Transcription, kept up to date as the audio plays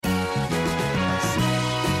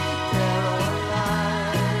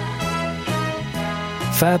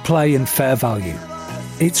Fair play and fair value.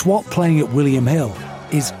 It's what playing at William Hill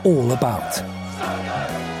is all about.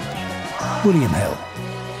 William Hill.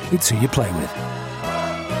 It's who you play with.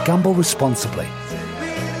 Gamble responsibly.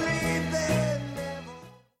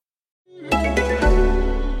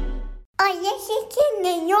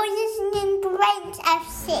 You're listening to Ranks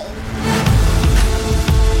FC.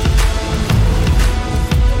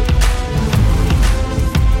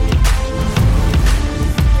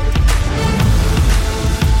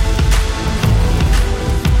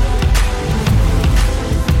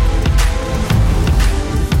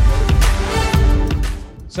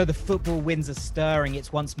 So the football winds are stirring.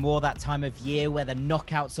 It's once more that time of year where the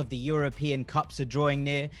knockouts of the European Cups are drawing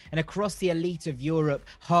near. And across the elite of Europe,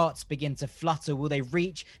 hearts begin to flutter. Will they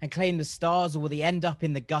reach and claim the stars, or will they end up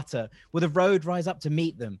in the gutter? Will the road rise up to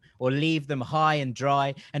meet them or leave them high and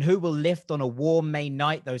dry? And who will lift on a warm May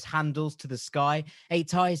night those handles to the sky? 8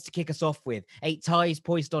 ties to kick us off with. 8 ties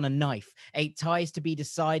poised on a knife. 8 ties to be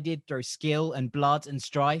decided through skill and blood and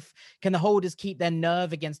strife. Can the holders keep their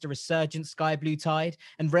nerve against a resurgent sky blue tide?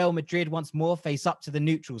 And Real Madrid once more face up to the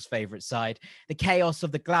neutrals' favourite side. The chaos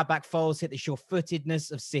of the Gladbach foals hit the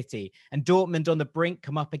sure-footedness of City, and Dortmund on the brink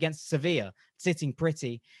come up against Sevilla, sitting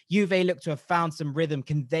pretty. Juve look to have found some rhythm.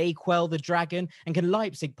 Can they quell the dragon? And can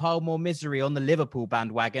Leipzig pile more misery on the Liverpool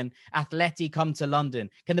bandwagon? Atleti come to London.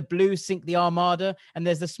 Can the Blues sink the Armada? And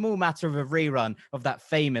there's the small matter of a rerun of that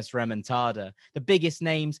famous remontada. The biggest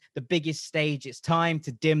names, the biggest stage. It's time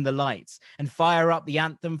to dim the lights and fire up the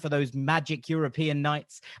anthem for those magic European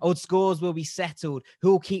nights. Old scores will be settled.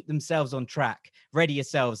 Who'll keep themselves on track? Ready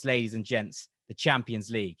yourselves, ladies and gents. The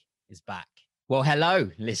Champions League is back. Well, hello,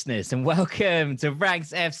 listeners, and welcome to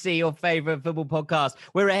Ranks FC, your favourite football podcast.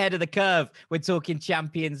 We're ahead of the curve. We're talking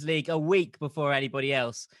Champions League a week before anybody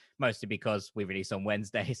else, mostly because we release on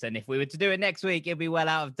Wednesdays. And if we were to do it next week, it'd be well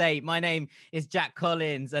out of date. My name is Jack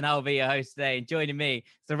Collins, and I'll be your host today. And joining me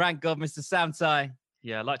is the rank god, Mr. Sam Tai.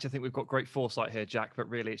 Yeah, I like to think we've got great foresight here, Jack, but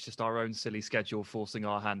really it's just our own silly schedule forcing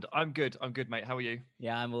our hand. I'm good, mate. How are you?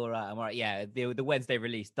 Yeah, I'm all right. Yeah, the Wednesday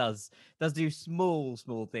release does do small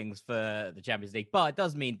things for the Champions League, but it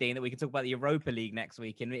does mean, Dean, that we can talk about the Europa League next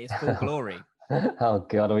week in its full glory. Oh,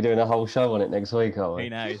 God, are we doing a whole show on it next week, are we?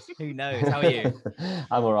 Who knows? How are you?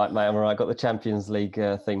 I'm all right, mate. I'm all right. Got the Champions League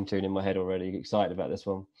theme tune in my head already. Excited about this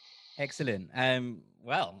one. Excellent.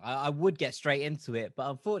 Well, I would get straight into it, but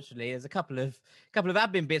unfortunately, there's a couple of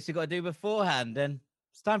admin bits we've got to do beforehand, and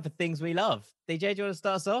it's time for things we love. DJ, do you want to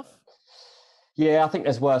start us off? Yeah, I think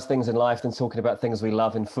there's worse things in life than talking about things we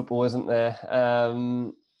love in football, isn't there?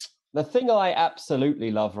 The thing I absolutely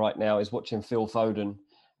love right now is watching Phil Foden.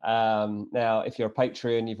 Now, if you're a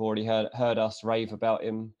Patreon, you've already heard us rave about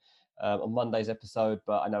him on Monday's episode,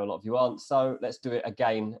 but I know a lot of you aren't. So let's do it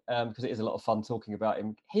again because it is a lot of fun talking about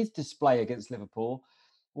him. His display against Liverpool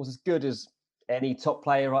was as good as any top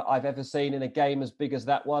player I've ever seen in a game as big as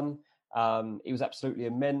that one. He was absolutely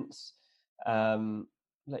immense.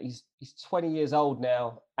 He's 20 years old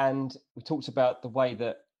now, and we talked about the way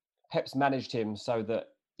that Pep's managed him so that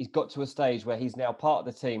he's got to a stage where he's now part of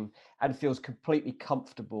the team and feels completely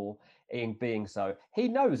comfortable in being so. He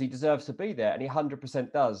knows he deserves to be there, and he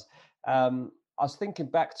 100% does. I was thinking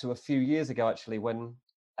back to a few years ago, actually, when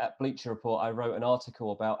at Bleacher Report, I wrote an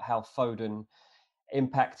article about how Foden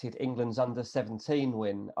impacted England's under-17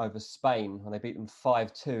 win over Spain when they beat them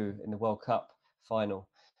 5-2 in the World Cup final.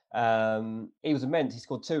 He was immense. He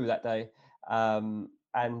scored 2 that day.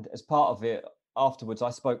 And as part of it, afterwards, I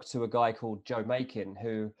spoke to a guy called Joe Makin,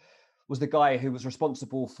 who was the guy who was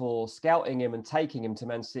responsible for scouting him and taking him to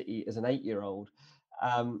Man City as an 8-year-old.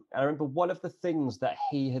 And I remember one of the things that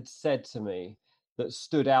he had said to me that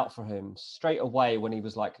stood out for him straight away when he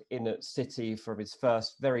was like in at City from his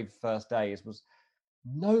very first days was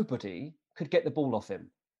nobody could get the ball off him.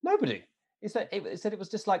 Nobody. He said it was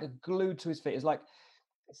just like glued to his feet. It's like,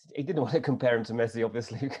 he didn't want to compare him to Messi,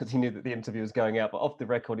 obviously, because he knew that the interview was going out. But off the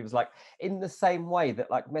record, he was like, in the same way that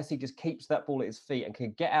like Messi just keeps that ball at his feet and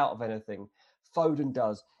can get out of anything, Foden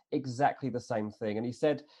does exactly the same thing. And he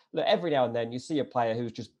said, look, every now and then you see a player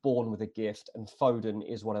who's just born with a gift, and Foden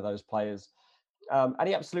is one of those players. And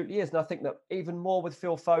he absolutely is. And I think that even more with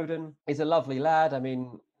Phil Foden, he's a lovely lad. I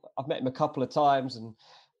mean, I've met him a couple of times, and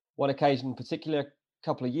one occasion in particular, a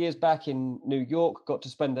couple of years back in New York, got to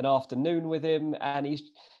spend an afternoon with him, and he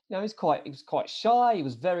was quite shy. He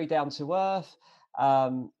was very down to earth.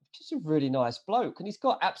 Just a really nice bloke, and he's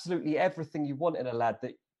got absolutely everything you want in a lad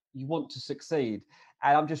that you want to succeed.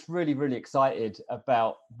 And I'm just really, really excited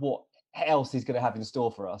about what else he's going to have in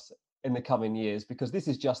store for us in the coming years, because this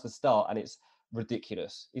is just the start, and it's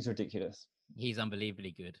ridiculous. He's ridiculous. He's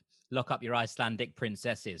unbelievably good. Lock up your Icelandic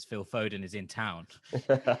princesses. Phil Foden is in town.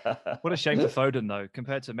 What a shame for Foden, though,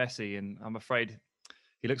 compared to Messi. And I'm afraid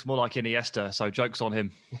he looks more like Iniesta, so joke's on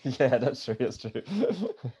him. Yeah, that's true. That's true.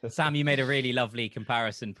 Sam, you made a really lovely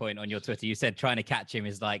comparison point on your Twitter. You said trying to catch him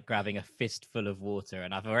is like grabbing a fistful of water.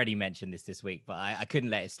 And I've already mentioned this week, but I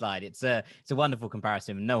couldn't let it slide. It's a wonderful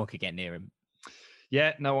comparison. No one could get near him.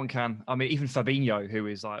 Yeah, no one can. I mean, even Fabinho, who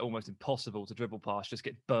is like almost impossible to dribble past, just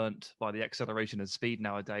gets burnt by the acceleration and speed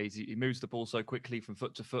nowadays. He moves the ball so quickly from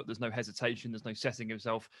foot to foot. There's no hesitation. There's no setting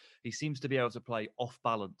himself. He seems to be able to play off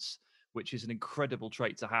balance, which is an incredible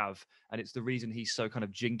trait to have. And it's the reason he's so kind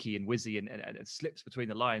of jinky and whizzy and slips between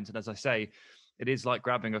the lines. And as I say, it is like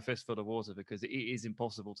grabbing a fistful of water because it is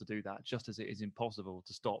impossible to do that, just as it is impossible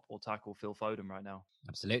to stop or tackle Phil Foden right now.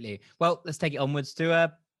 Absolutely. Well, let's take it onwards to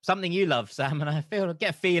something you love, Sam, and I get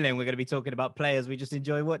a feeling we're going to be talking about players we just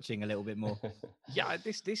enjoy watching a little bit more. Yeah,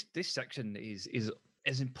 this section is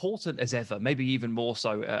as important as ever, maybe even more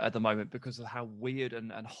so at the moment because of how weird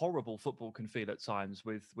and horrible football can feel at times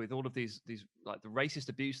with all of these like the racist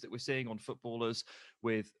abuse that we're seeing on footballers,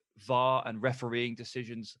 with VAR and refereeing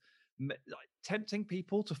decisions like tempting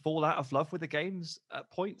people to fall out of love with the games at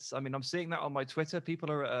points. I mean, I'm seeing that on my Twitter. People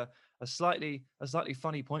are at a slightly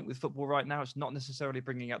funny point with football right now. It's not necessarily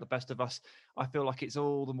bringing out the best of us. I feel like it's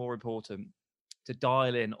all the more important to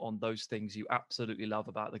dial in on those things you absolutely love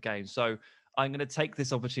about the game. So I'm going to take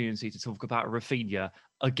this opportunity to talk about Rafinha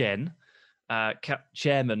again,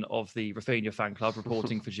 chairman of the Rafinha fan club,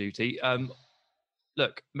 reporting for duty.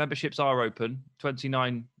 Look, memberships are open,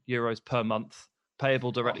 €29 per month,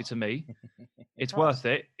 payable directly to me. It's worth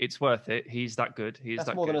it. It's worth it. He's that good.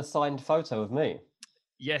 That's more than a signed photo of me.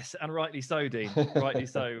 Yes, and rightly so, Dean. Rightly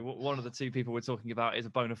so. One of the two people we're talking about is a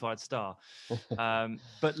bona fide star.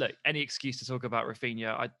 But look, any excuse to talk about Rafinha,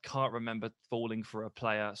 I can't remember falling for a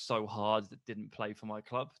player so hard that didn't play for my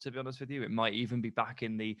club, to be honest with you. It might even be back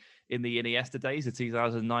in the Iniesta days of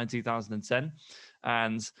 2009, 2010.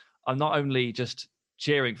 And I'm not only just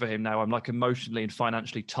cheering for him now, I'm like emotionally and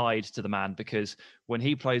financially tied to the man because when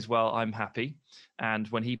he plays well, I'm happy. And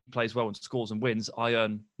when he plays well and scores and wins, I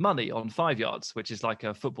earn money on 5 yards, which is like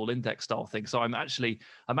a football index style thing. So I'm actually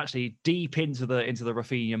deep into the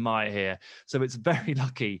Rafinha mire here. So it's very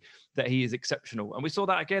lucky that he is exceptional. And we saw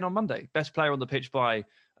that again on Monday. Best player on the pitch by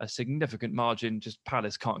a significant margin. Just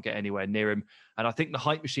Palace can't get anywhere near him. And I think the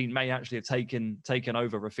hype machine may actually have taken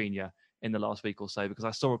over Rafinha in the last week or so, because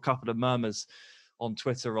I saw a couple of murmurs on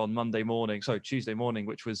Twitter on Tuesday morning,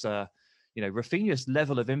 which was, Rafinha's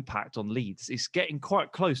level of impact on Leeds is getting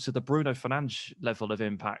quite close to the Bruno Fernandes level of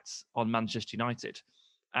impact on Manchester United.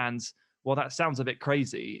 And while that sounds a bit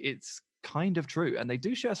crazy, it's kind of true. And they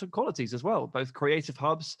do share some qualities as well, both creative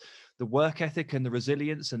hubs, the work ethic and the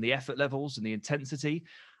resilience and the effort levels and the intensity.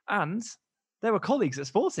 And they were colleagues at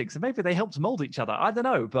Sporting, so maybe they helped mold each other. I don't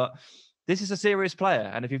know, but this is a serious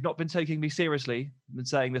player. And if you've not been taking me seriously and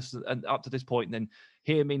saying this and up to this point, then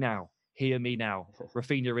hear me now. Hear me now.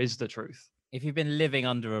 Rafinha is the truth. If you've been living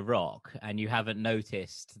under a rock and you haven't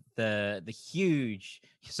noticed the huge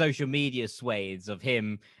social media swathes of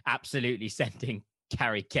him absolutely sending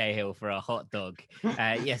Gary Cahill for a hot dog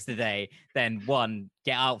yesterday, then one,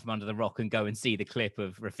 get out from under the rock and go and see the clip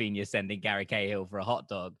of Rafinha sending Gary Cahill for a hot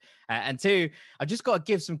dog. And two, I've just got to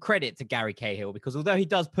give some credit to Gary Cahill, because although he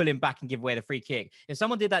does pull him back and give away the free kick, if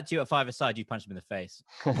someone did that to you at five-a-side, you punch him in the face.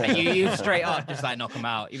 Like you straight up just like knock him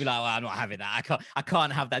out. You'd be like, well, I'm not having that. I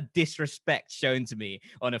can't have that disrespect shown to me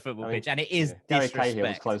on a football pitch. And it is disrespect. Gary Cahill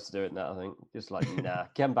was close to doing that, I think. Just like, nah,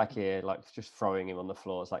 get him back here, like just throwing him on the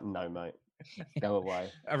floor. It's like, no, mate. Go away.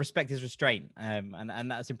 I respect his restraint, and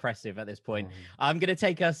that's impressive at this point. I'm going to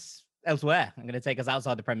take us elsewhere. I'm going to take us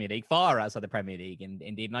outside the Premier League, far outside the Premier League,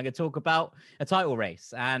 indeed. And I'm going to talk about a title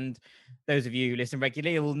race. And those of you who listen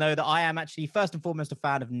regularly will know that I am actually first and foremost a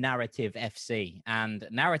fan of Narrative FC. And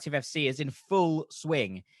Narrative FC is in full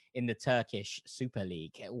swing in the Turkish Super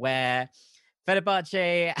League, where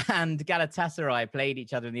Fenerbahce and Galatasaray played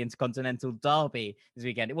each other in the Intercontinental Derby this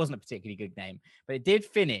weekend. It wasn't a particularly good game, but it did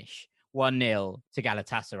finish 1-0 to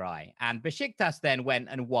Galatasaray. And Besiktas then went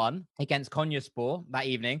and won against Konyaspor that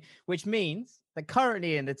evening, which means that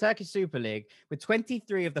currently in the Turkish Super League, with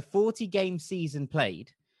 23 of the 40-game season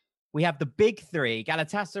played, we have the big three,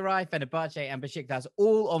 Galatasaray, Fenerbahce, and Besiktas,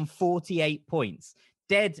 all on 48 points,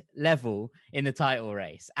 dead level in the title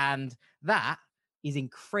race. And that is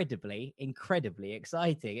incredibly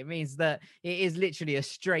exciting. It means that it is literally a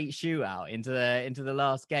straight shootout into the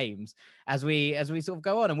last games as we sort of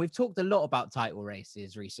go on. And we've talked a lot about title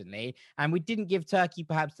races recently, and we didn't give Turkey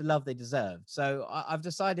perhaps the love they deserved. So I've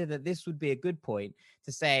decided that this would be a good point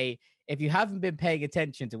to say, if you haven't been paying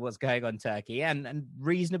attention to what's going on in Turkey, and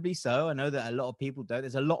reasonably so, I know that a lot of people don't.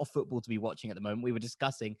 There's a lot of football to be watching at the moment. We were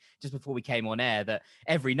discussing just before we came on air that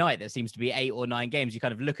every night there seems to be 8 or 9 games. You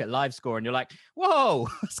kind of look at live score and you're like, whoa,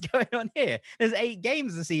 what's going on here? There's 8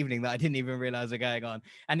 games this evening that I didn't even realize are going on.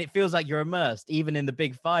 And it feels like you're immersed even in the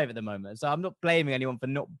big 5 at the moment. So I'm not blaming anyone for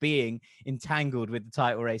not being entangled with the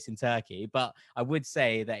title race in Turkey, but I would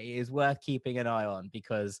say that it is worth keeping an eye on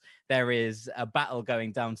because there is a battle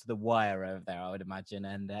going down to the wire over there, I would imagine.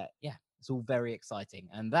 And yeah, it's all very exciting.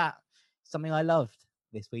 And that's something I loved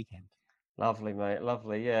this weekend. Lovely, mate.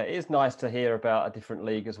 Lovely. Yeah, it is nice to hear about a different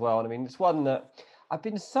league as well. And I mean, it's one that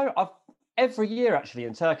every year actually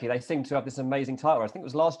in Turkey, they seem to have this amazing title. I think it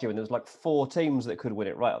was last year when there was like 4 teams that could win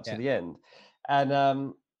it right up to the end.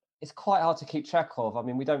 And it's quite hard to keep track of. I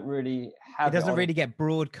mean, we don't really have it. Doesn't really get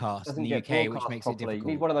broadcast in the UK, which makes it difficult. You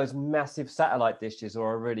need one of those massive satellite dishes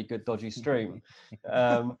or a really good dodgy stream.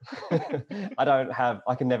 I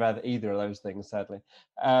can never have either of those things, sadly.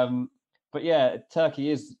 But yeah,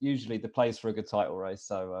 Turkey is usually the place for a good title race.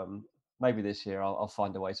 So maybe this year I'll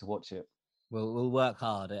find a way to watch it. We'll work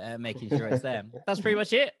hard at making sure it's there. That's pretty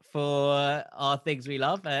much it for our things we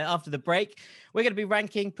love. After the break, we're going to be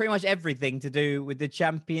ranking pretty much everything to do with the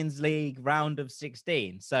Champions League round of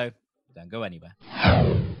 16. So don't go anywhere.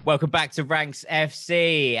 Welcome back to Ranks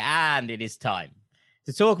FC. And it is time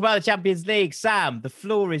to talk about the Champions League. Sam, the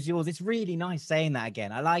floor is yours. It's really nice saying that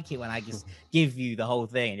again. I like it when I just give you the whole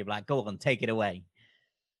thing and you're like, go on, take it away.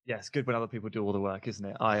 Yeah, it's good when other people do all the work, isn't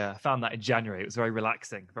it? I found that in January. It was very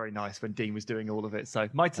relaxing, very nice when Dean was doing all of it. So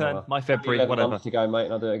my turn, my February, whatever. Months to go, mate,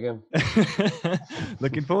 and I'll do it again.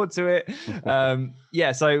 Looking forward to it.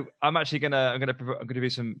 Yeah, so I'm going to do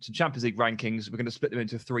some Champions League rankings. We're going to split them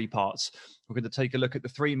into 3 parts. We're going to take a look at the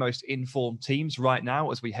 3 most informed teams right now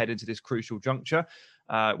as we head into this crucial juncture.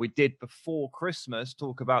 We did before Christmas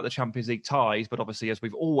talk about the Champions League ties, but obviously, as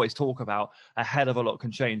we've always talked about, a hell of a lot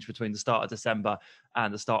can change between the start of December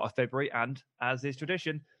and the start of February. And as is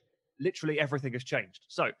tradition, literally everything has changed.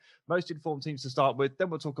 So most informed teams to start with. Then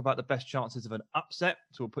we'll talk about the best chances of an upset.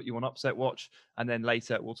 So we'll put you on upset watch. And then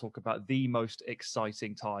later we'll talk about the most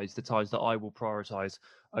exciting ties, the ties that I will prioritize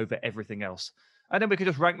over everything else. And then we can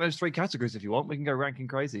just rank those 3 categories if you want. We can go ranking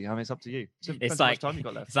crazy. I mean, it's up to you. It's like time you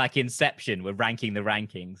got left. It's like Inception. We're ranking the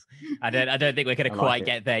rankings. I don't think we're going to quite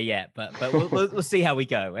get there yet, but we'll see how we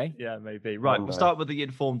go, eh? Yeah, maybe. Right, we'll start with the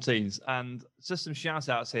informed teams, and just some shout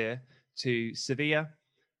outs here to Sevilla,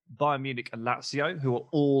 Bayern Munich, and Lazio, who are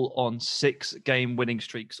all on 6-game winning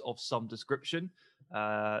streaks of some description.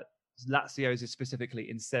 Lazio's is specifically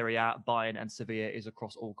in Serie A. Bayern and Sevilla is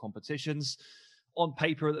across all competitions. On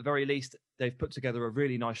paper, at the very least, they've put together a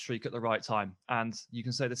really nice streak at the right time. And you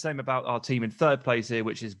can say the same about our team in 3rd place here,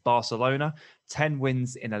 which is Barcelona. 10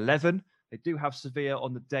 wins in 11. They do have Sevilla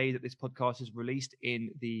on the day that this podcast is released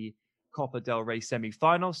in the Copa del Rey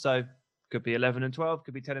semi-final. So could be 11 and 12,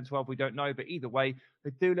 could be 10 and 12. We don't know. But either way,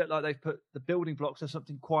 they do look like they've put the building blocks of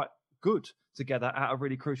something quite good together at a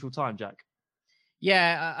really crucial time, Jack.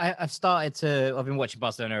 Yeah, I've been watching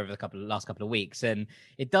Barcelona over the last couple of weeks, and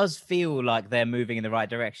it does feel like they're moving in the right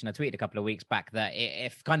direction. I tweeted a couple of weeks back that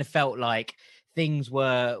it kind of felt like things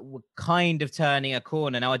were kind of turning a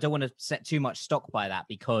corner. Now, I don't want to set too much stock by that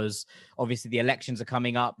because obviously the elections are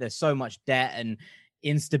coming up. There's so much debt and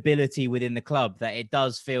instability within the club that it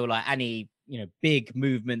does feel like any big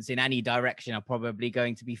movements in any direction are probably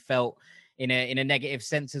going to be felt in a negative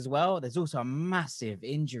sense as well. There's also a massive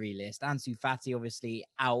injury list. Ansu Fati obviously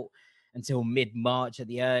out until mid-March at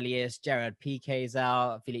the earliest. Gerard Piqué is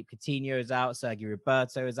out. Philippe Coutinho is out. Sergio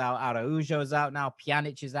Roberto is out. Araujo is out now.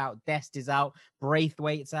 Pjanic is out. Dest is out.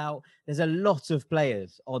 Braithwaite's out. There's a lot of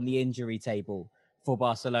players on the injury table for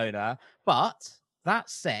Barcelona. But that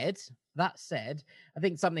said, I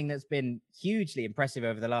think something that's been hugely impressive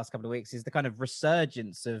over the last couple of weeks is the kind of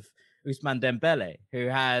resurgence of Ousmane Dembele, who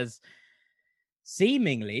has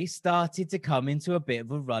seemingly started to come into a bit of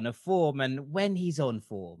a run of form. And when he's on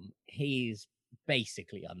form, he's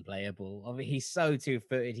basically unplayable. I mean, he's so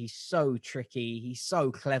two-footed. He's so tricky. He's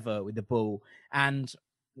so clever with the ball. And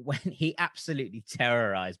when he absolutely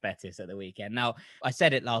terrorized Betis at the weekend. Now, I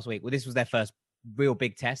said it last week. Well, this was their first real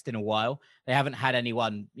big test in a while. They haven't had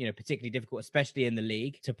anyone, particularly difficult, especially in the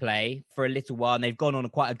league, to play for a little while. And they've gone on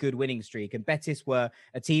quite a good winning streak. And Betis were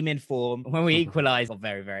a team in form. When we equalised, I got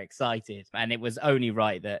very, very excited. And it was only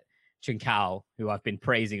right that Trincao, who I've been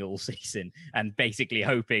praising all season and basically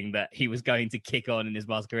hoping that he was going to kick on in his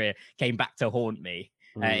Barca career, came back to haunt me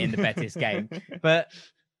in the Betis game. But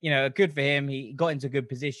good for him. He got into a good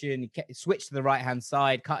position. He switched to the right-hand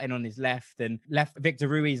side, cut in on his left, and left Victor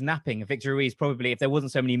Ruiz napping. Victor Ruiz probably, if there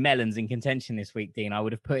wasn't so many melons in contention this week, Dean, I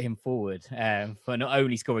would have put him forward for not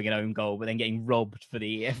only scoring an own goal, but then getting robbed for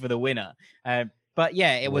the winner. But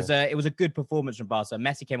yeah, it was a good performance from Barca.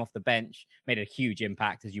 Messi came off the bench, made a huge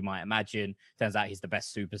impact, as you might imagine. Turns out he's the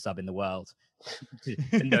best super sub in the world.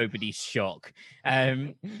 To nobody's shock.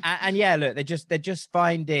 And yeah, look, they're just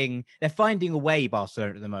finding a way,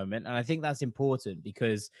 Barcelona, at the moment, and I think that's important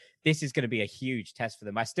because this is going to be a huge test for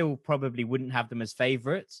them. I still probably wouldn't have them as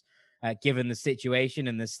favourites, given the situation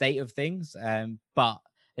and the state of things, but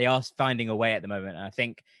they are finding a way at the moment, and I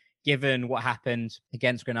think, given what happened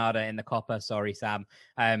against Granada in the Copa, sorry, Sam,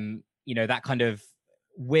 that kind of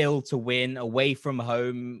will to win away from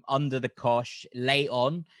home, under the cosh, late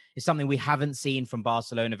on, is something we haven't seen from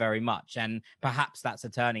Barcelona very much. And perhaps that's a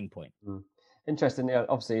turning point. Interesting. Yeah,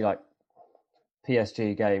 obviously, like,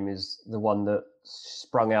 PSG game is the one that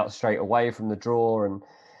sprung out straight away from the draw. And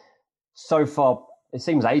so far, it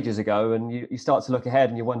seems ages ago, and you start to look ahead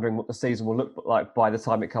and you're wondering what the season will look like by the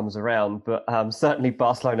time it comes around. But certainly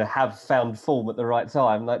Barcelona have found form at the right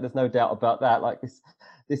time. Like, there's no doubt about that. Like,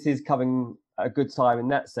 this is coming at a good time in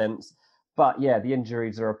that sense. But yeah, the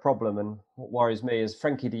injuries are a problem. And what worries me is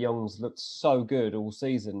Frenkie de Jong's looked so good all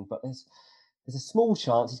season, but there's a small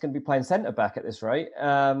chance he's going to be playing centre-back at this rate.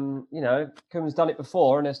 Koeman's done it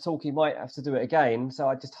before, and there's talk he might have to do it again. So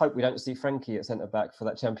I just hope we don't see Frenkie at centre-back for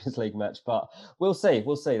that Champions League match. But we'll see.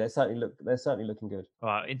 They're certainly looking good. All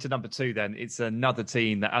right, into number 2 then. It's another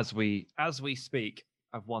team that, as we speak,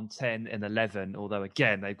 have won 10 and 11. Although,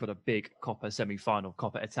 again, they've got a big Coppa semi-final,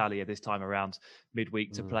 Coppa Italia this time around,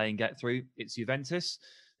 midweek to play and get through. It's Juventus.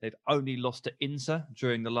 They've only lost to Inter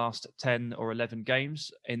during the last 10 or 11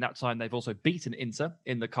 games. In that time, they've also beaten Inter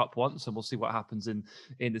in the Cup once, and we'll see what happens in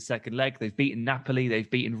the second leg. They've beaten Napoli, they've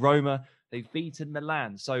beaten Roma, they've beaten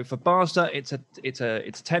Milan. So for Barca,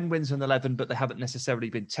 it's 10 wins and 11, but they haven't necessarily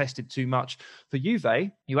been tested too much. For Juve,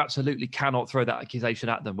 you absolutely cannot throw that accusation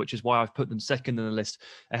at them, which is why I've put them second in the list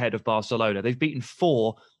ahead of Barcelona. They've beaten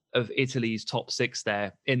 4 of Italy's top 6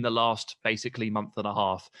 there in the last basically month and a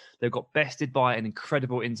half. They've got bested by an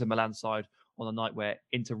incredible Inter Milan side on a night where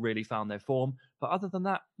Inter really found their form. But other than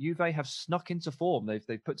that, Juve have snuck into form.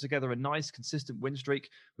 They've put together a nice, consistent win streak.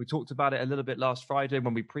 We talked about it a little bit last Friday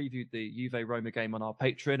when we previewed the Juve-Roma game on our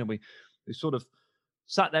Patreon, and we sort of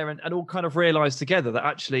sat there and all kind of realised together that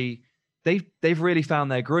actually they've really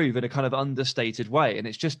found their groove in a kind of understated way. And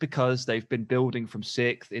it's just because they've been building from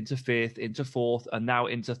 6th into 5th, into 4th, and now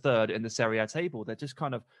into 3rd in the Serie A table. They're just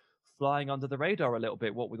kind of flying under the radar a little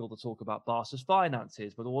bit, what with all the talk about Barca's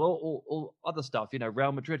finances, with all other stuff,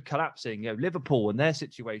 Real Madrid collapsing, Liverpool and their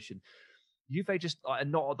situation. Juve just are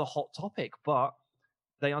not the hot topic, but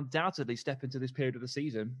they undoubtedly step into this period of the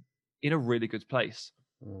season in a really good place.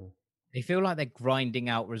 They feel like they're grinding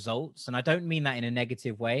out results. And I don't mean that in a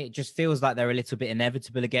negative way. It just feels like they're a little bit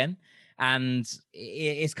inevitable again. And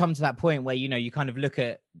it's come to that point where, you kind of look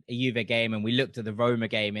at a Juve game, and we looked at the Roma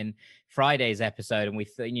game in Friday's episode, and we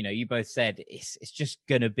thought, you both said it's just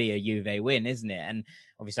going to be a Juve win, isn't it? And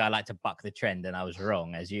obviously I like to buck the trend, and I was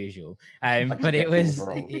wrong as usual. But it was,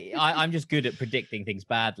 I'm just good at predicting things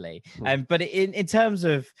badly. But in terms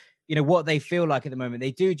of, what they feel like at the moment,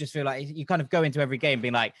 they do just feel like you kind of go into every game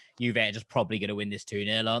being like, Juve are just probably going to win this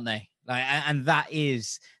 2-0, aren't they? And that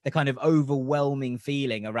is the kind of overwhelming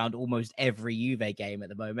feeling around almost every Juve game at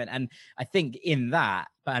the moment. And I think in that,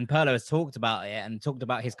 and Pirlo has talked about it and talked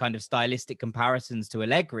about his kind of stylistic comparisons to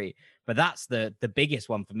Allegri, but that's the biggest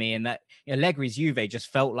one for me, in that Allegri's Juve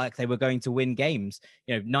just felt like they were going to win games,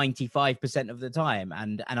 95% of the time.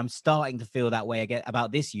 And I'm starting to feel that way again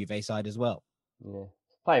about this Juve side as well. Yeah.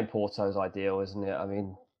 Playing Porto's ideal, isn't it? I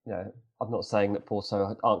mean, I'm not saying that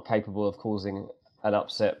Porto aren't capable of causing an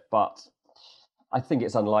upset, but I think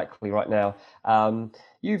it's unlikely right now.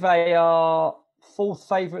 Juve are 4th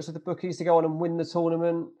favourites of the bookies to go on and win the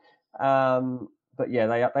tournament. But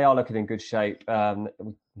yeah, they are looking in good shape.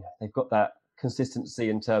 They've got that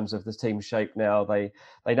consistency in terms of the team shape now. They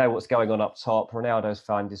know what's going on up top. Ronaldo's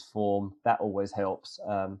found his form. That always helps.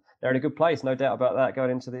 They're in a good place, no doubt about that,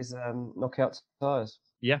 going into these knockout ties.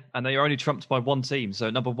 Yeah, and they are only trumped by one team.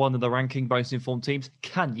 So number 1 in the ranking, most informed teams.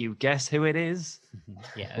 Can you guess who it is?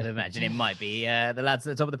 Yeah, I'd imagine it might be the lads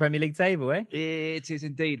at the top of the Premier League table, eh? It is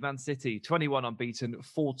indeed Man City. 21 unbeaten,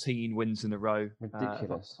 14 wins in a row.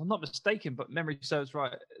 Ridiculous. I'm not mistaken, but memory serves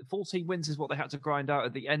right. 14 wins is what they had to grind out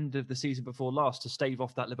at the end of the season before last to stave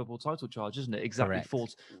off that Liverpool title charge, isn't it? Exactly.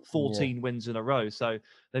 14 wins in a row. So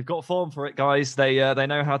they've got form for it, guys. They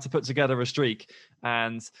know how to put together a streak.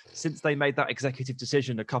 And since they made that executive decision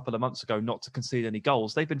decision a couple of months ago not to concede any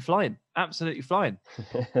goals. They've been flying, absolutely flying.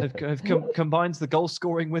 have combined the goal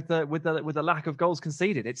scoring with the lack of goals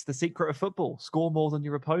conceded. It's the secret of football. Score more than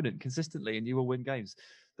your opponent consistently, and you will win games.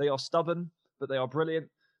 They are stubborn, but they are brilliant.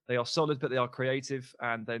 They are solid, but they are creative,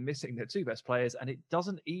 and they're missing their two best players, and it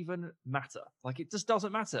doesn't even matter. Like, it just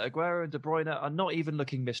doesn't matter. Aguero and De Bruyne are not even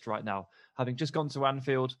looking missed right now, having just gone to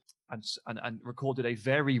Anfield and recorded a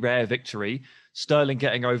very rare victory. Sterling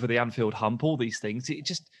getting over the Anfield hump, all these things. It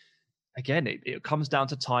just, again, it comes down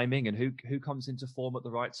to timing and who comes into form at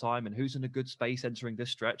the right time and who's in a good space entering this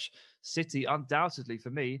stretch. City, undoubtedly, for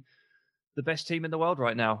me, the best team in the world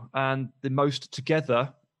right now, and the most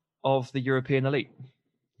together of the European elite.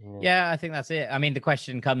 Yeah, I think that's it. I mean, the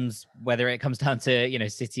question comes whether it comes down to,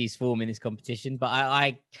 City's form in this competition, but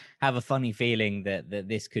I have a funny feeling that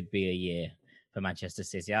this could be a year for Manchester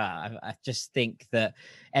City. I just think that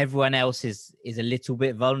everyone else is a little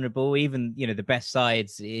bit vulnerable. Even, the best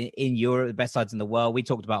sides in Europe, the best sides in the world. We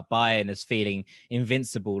talked about Bayern as feeling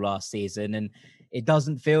invincible last season, and it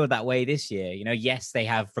doesn't feel that way this year. Yes, they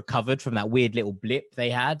have recovered from that weird little blip they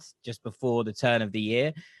had just before the turn of the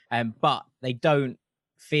year, but they don't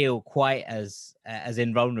feel quite as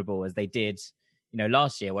invulnerable as they did,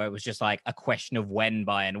 last year, where it was just like a question of when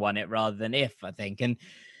Bayern won it rather than if, I think. And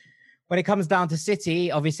when it comes down to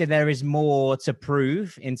City, obviously there is more to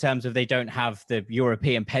prove in terms of they don't have the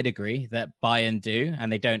European pedigree that Bayern do,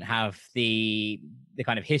 and they don't have the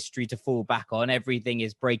kind of history to fall back on. Everything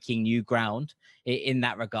is breaking new ground in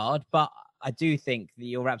that regard. But I do think that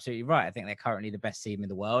you're absolutely right. I think they're currently the best team in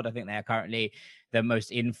the world. I think they are currently the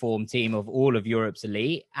most informed team of all of Europe's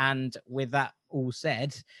elite. And with that all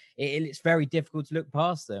said, it's very difficult to look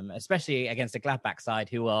past them, especially against a Gladbach side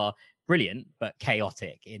who are brilliant, but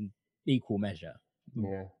chaotic in equal measure.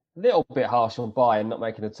 Yeah. A little bit harsh on Bayern not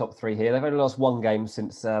making the top three here. They've only lost one game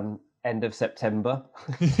since end of September.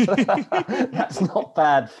 That's not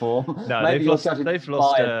bad form. No, Maybe they've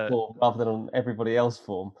lost form rather than on everybody else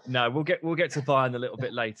form. No, we'll get to Bayern a little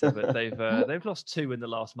bit later, but they've lost 2 in the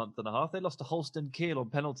last month and a half. They lost to Holstein Kiel on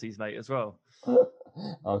penalties, mate, as well.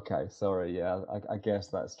 Okay, sorry. Yeah, I guess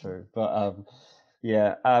that's true. But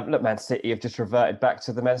look, Man City have just reverted back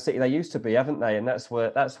to the Man City they used to be, haven't they? And that's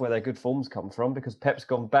where their good forms come from, because Pep's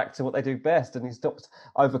gone back to what they do best, and he stopped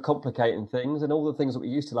overcomplicating things, and all the things that we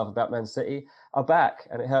used to love about Man City are back.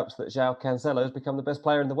 And it helps that João Cancelo has become the best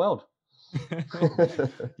player in the world.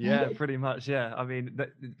 Yeah, pretty much. Yeah, I mean,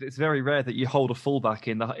 it's very rare that you hold a fullback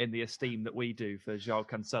in the esteem that we do for João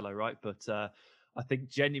Cancelo, right? But I think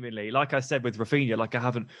genuinely, like I said with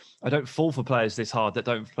Rafinha, I don't fall for players this hard that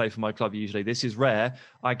don't play for my club usually. This is rare.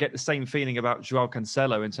 I get the same feeling about João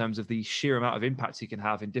Cancelo in terms of the sheer amount of impact he can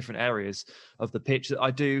have in different areas of the pitch that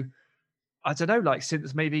I don't know, like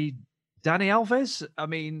since maybe Dani Alves. I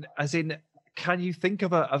mean, as in, can you think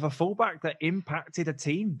of a fullback that impacted a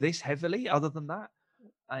team this heavily other than that?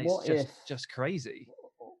 It's just crazy.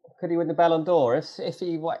 Could he win the Ballon d'Or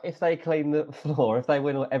if they clean the floor, if they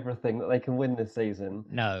win everything that they can win this season?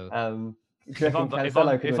 No. If I'm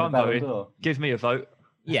voting, give me a vote.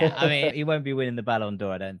 Yeah, I mean, he won't be winning the Ballon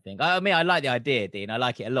d'Or, I don't think. I mean, I like the idea, Dean. I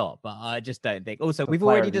like it a lot, but I just don't think. Also, we've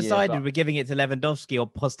already decided we're giving it to Lewandowski on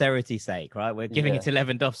posterity's sake, right? We're giving it to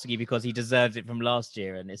Lewandowski because he deserves it from last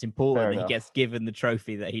year, and it's important that he gets given the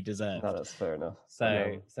trophy that he deserves. No, that's fair enough.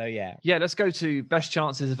 So yeah. Yeah, let's go to best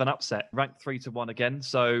chances of an upset, ranked 3-1 again.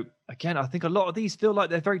 So again, I think a lot of these feel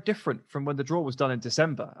like they're very different from when the draw was done in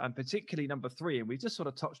December, and particularly number 3. And we've just sort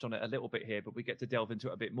of touched on it a little bit here, but we get to delve into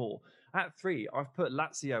it a bit more. At 3, I've put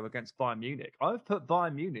Lazio against Bayern Munich. I've put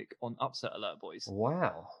Bayern Munich on upset alert, boys.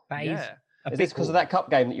 Wow. Yeah. Is this because of that cup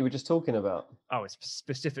game that you were just talking about? Oh, it's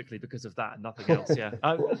specifically because of that and nothing else, yeah.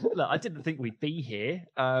 Look, I didn't think we'd be here.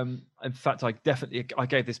 In fact, I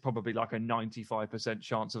gave this probably like a 95%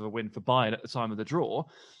 chance of a win for Bayern at the time of the draw.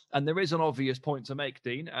 And there is an obvious point to make,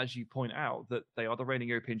 Dean, as you point out, that they are the reigning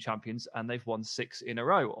European champions and they've won 6 in a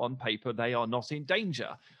row. On paper, they are not in danger.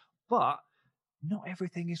 But not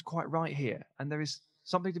everything is quite right here. And there is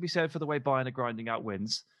something to be said for the way Bayern are grinding out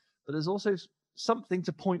wins. But there's also something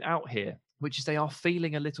to point out here, which is they are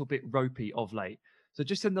feeling a little bit ropey of late. So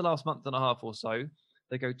just in the last month and a half or so,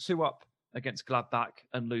 they go 2 up against Gladbach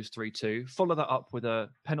and lose 3-2. Follow that up with a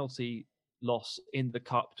penalty loss in the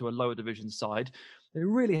cup to a lower division side. They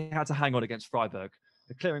really had to hang on against Freiburg.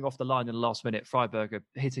 They're clearing off the line in the last minute. Freiburg are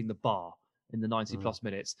hitting the bar in the 90-plus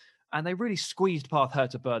minutes. And they really squeezed past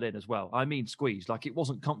Hertha Berlin as well. I mean squeezed, like it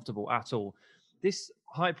wasn't comfortable at all. This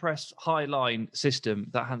high press, high line system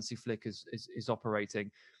that Hansi Flick is operating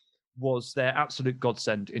was their absolute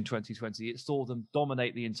godsend in 2020. It saw them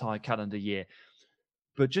dominate the entire calendar year.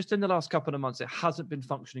 But just in the last couple of months, it hasn't been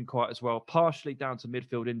functioning quite as well, partially down to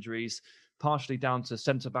midfield injuries, partially down to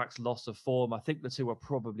centre-backs' loss of form. I think the two are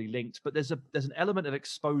probably linked, but there's an element of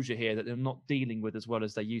exposure here that they're not dealing with as well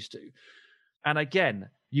as they used to. And again,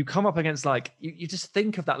 you come up against you just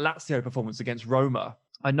think of that Lazio performance against Roma.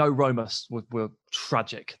 I know Roma were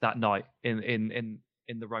tragic that night in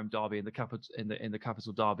the Rome derby, in the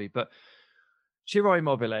capital derby, but Ciro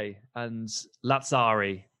Immobile and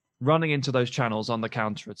Lazzari running into those channels on the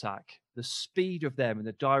counter-attack, the speed of them and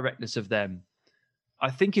the directness of them,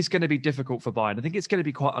 I think is going to be difficult for Bayern. I think it's going to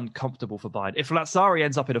be quite uncomfortable for Bayern. If Lazzari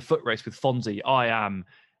ends up in a foot race with Fonzie, I am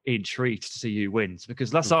intrigued to see who wins,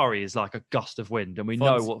 because Lazzari is like a gust of wind, and we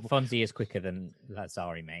know what Fonzie is quicker than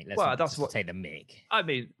Lazzari, mate. That's what take the mic. I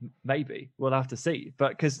mean, maybe we'll have to see, but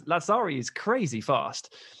because Lazzari is crazy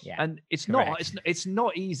fast, and it's correct. It's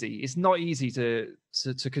not easy. It's not easy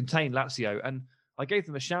to contain Lazio, and I gave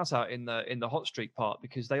them a shout out in the hot streak part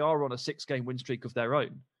because they are on a 6-game win streak of their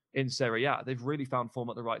own in Serie A. They've really found form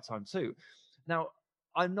at the right time too. Now,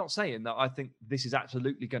 I'm not saying that I think this is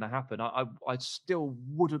absolutely going to happen. I still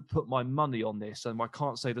wouldn't put my money on this, and I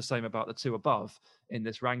can't say the same about the two above in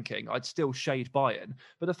this ranking. I'd still shade Bayern.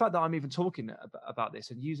 But the fact that I'm even talking about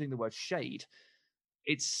this and using the word shade,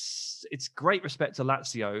 it's great respect to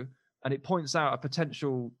Lazio, and it points out a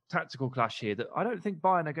potential tactical clash here that I don't think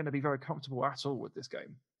Bayern are going to be very comfortable at all with this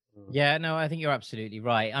game. Yeah, no, I think you're absolutely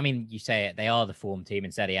right. I mean, you say it, they are the form team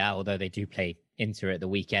in Serie A, although they do play Inter at the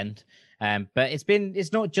weekend. But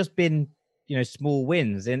it's not just been, small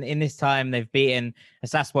wins. In this time, they've beaten a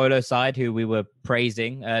Sassuolo side who we were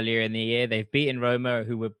praising earlier in the year. They've beaten Roma,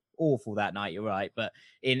 who were awful that night, you're right. But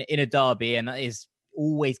in a derby, and that is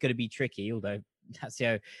always going to be tricky, although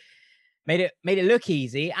Lazio made it look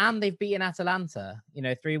easy, and they've beaten Atalanta,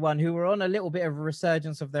 3-1, who were on a little bit of a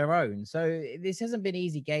resurgence of their own. So this hasn't been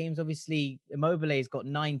easy games. Obviously, Immobile's got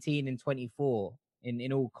 19 and 24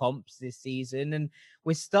 in all comps this season, and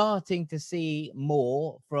we're starting to see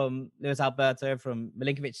more from Luis Alberto, from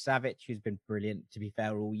Milinkovic-Savic, who's been brilliant, to be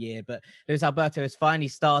fair, all year. But Luis Alberto is finally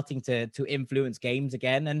starting to influence games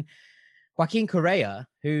again, and Joaquin Correa,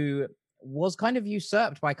 who was kind of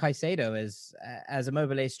usurped by Caicedo as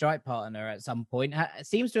Immobile's strike partner at some point,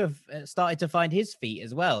 seems to have started to find his feet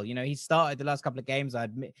as well. He started the last couple of games, I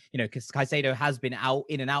admit, because Caicedo has been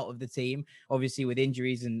in and out of the team, obviously with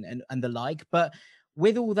injuries and the like. But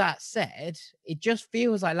with all that said, it just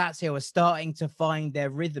feels like Lazio are starting to find their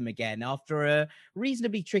rhythm again after a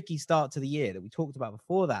reasonably tricky start to the year that we talked about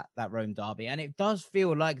before that Rome derby. And it does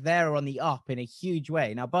feel like they're on the up in a huge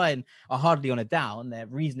way. Now, Bayern are hardly on a down. They're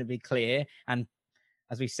reasonably clear. And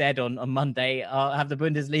as we said on Monday, have the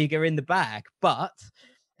Bundesliga in the bag. But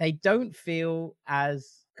they don't feel as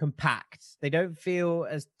compact. They don't feel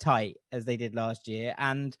as tight as they did last year.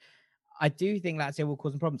 And I do think Lazio will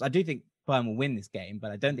cause some problems. I do think Bayern will win this game,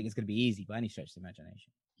 but I don't think it's going to be easy by any stretch of the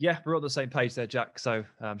imagination. Yeah, we're on the same page there, Jack. So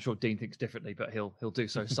I'm sure Dean thinks differently, but he'll do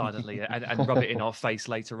so silently and rub it in our face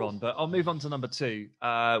later on. But I'll move on to number 2,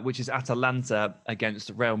 which is Atalanta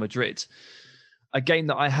against Real Madrid. A game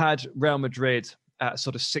that I had Real Madrid at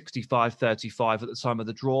sort of 65-35 at the time of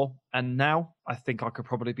the draw. And now I think I could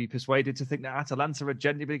probably be persuaded to think that Atalanta are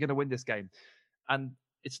genuinely going to win this game. And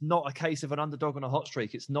it's not a case of an underdog on a hot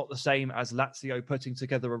streak. It's not the same as Lazio putting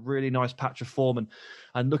together a really nice patch of form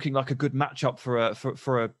and looking like a good matchup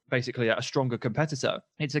for basically a stronger competitor.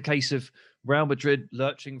 It's a case of Real Madrid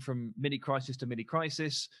lurching from mini crisis to mini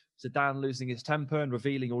crisis, Zidane losing his temper and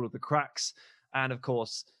revealing all of the cracks, and of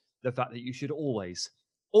course the fact that you should always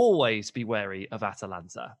be wary of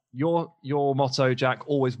Atalanta. Your motto, Jack,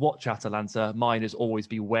 always watch Atalanta. Mine is always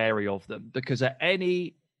be wary of them, because at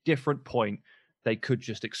any different point they could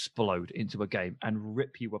just explode into a game and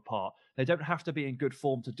rip you apart. They don't have to be in good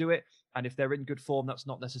form to do it. And if they're in good form, that's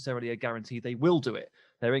not necessarily a guarantee they will do it.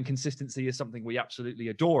 Their inconsistency is something we absolutely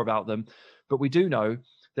adore about them. But we do know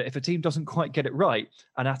that if a team doesn't quite get it right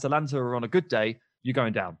and Atalanta are on a good day, you're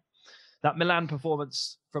going down. That Milan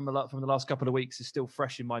performance from the last couple of weeks is still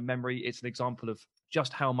fresh in my memory. It's an example of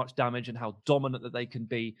just how much damage and how dominant that they can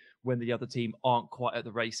be when the other team aren't quite at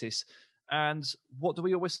the races. And what do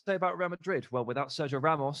we always say about Real Madrid? Well, without Sergio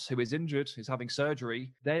Ramos, who is injured, who's having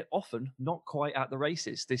surgery, they're often not quite at the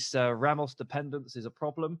races. This Ramos dependence is a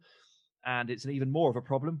problem, and it's an even more of a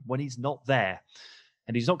problem when he's not there.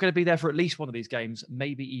 And he's not going to be there for at least one of these games,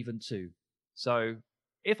 maybe even 2. So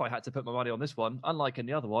if I had to put my money on this one, unlike in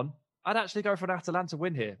the other one, I'd actually go for an Atalanta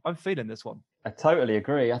win here. I'm feeling this one. I totally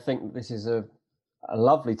agree. I think this is a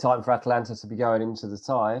lovely time for Atalanta to be going into the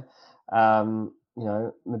tie.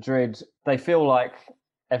 Madrid, they feel like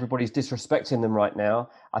everybody's disrespecting them right now.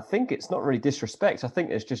 I think it's not really disrespect. I think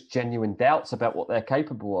there's just genuine doubts about what they're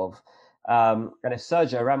capable of. And if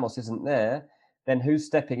Sergio Ramos isn't there, then who's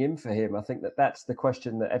stepping in for him? I think that's the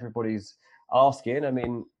question that everybody's asking. I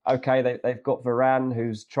mean, okay, they've got Varane,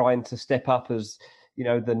 who's trying to step up as,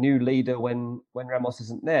 the new leader when Ramos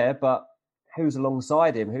isn't there, but who's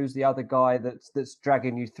alongside him? Who's the other guy that's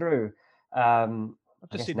dragging you through? I've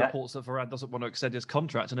just seen reports that Varane doesn't want to extend his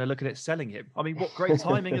contract and they're looking at selling him. I mean, what great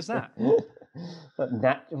timing is that? But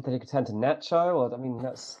they could turn to Nacho, or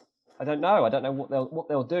I don't know. I don't know what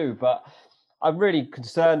they'll do, but I'm really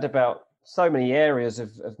concerned about so many areas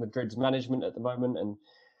of Madrid's management at the moment, and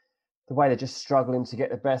the way they're just struggling to get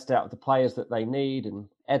the best out of the players that they need, and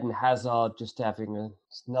Eden Hazard just having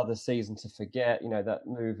another season to forget. That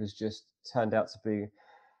move has just turned out to be.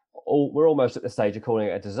 We're almost at the stage of calling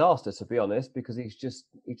it a disaster, to be honest, because he's just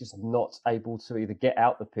not able to either get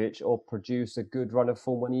out the pitch or produce a good run of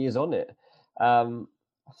form when he is on it. I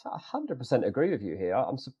 100% agree with you here.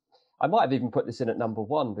 I might have even put this in at number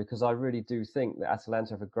 1 because I really do think that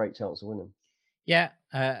Atalanta have a great chance of winning. Yeah,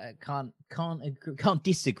 can't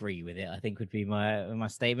disagree with it, I think would be my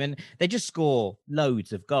statement. They just score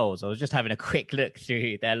loads of goals. I was just having a quick look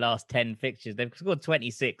through their last 10 fixtures. They've scored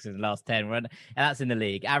 26 in the last 10, and that's in the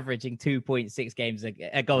league, averaging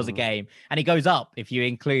 2.6 goals a game. And it goes up if you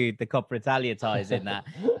include the Coppa Italia ties in that.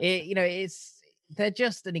 They're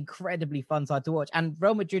just an incredibly fun side to watch. And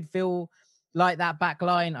Real Madrid feel like that back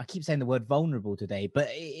line, I keep saying the word vulnerable today, but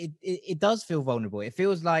it does feel vulnerable. It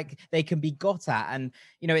feels like they can be got at. And,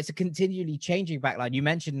 it's a continually changing back line. You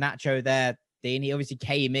mentioned Nacho there, Dean. He obviously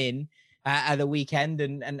came in at the weekend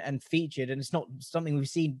and featured. And it's not something we've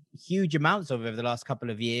seen huge amounts of over the last couple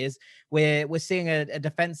of years. We're seeing a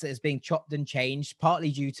defense that is being chopped and changed,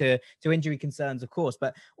 partly due to injury concerns, of course,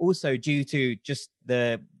 but also due to just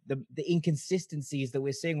the inconsistencies that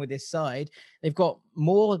we're seeing with this side. They've got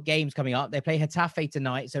more games coming up. They play Getafe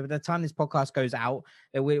tonight. So by the time this podcast goes out,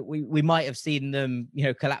 we might have seen them,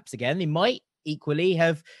 collapse again. They might equally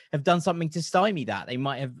have done something to stymie that. They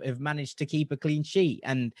might have managed to keep a clean sheet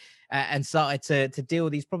and started to deal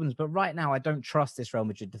with these problems. But right now, I don't trust this Real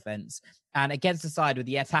Madrid defense. And against the side with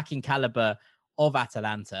the attacking caliber of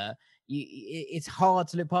Atalanta, it's hard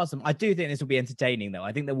to look past them. I do think this will be entertaining, though.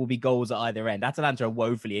 I think there will be goals at either end. Atalanta are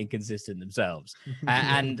woefully inconsistent themselves,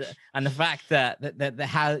 and the fact that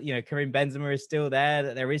how Karim Benzema is still there,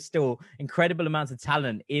 that there is still incredible amounts of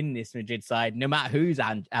talent in this Madrid side, no matter who's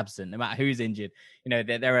absent, no matter who's injured.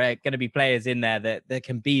 There are going to be players in there that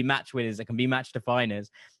can be match winners, that can be match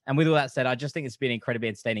definers. And with all that said, I just think it's been an incredibly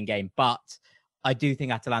entertaining game. But I do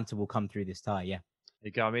think Atalanta will come through this tie. Yeah. There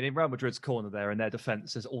you go. I mean, in Real Madrid's corner there, and their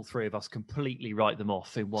defence, as all three of us completely write them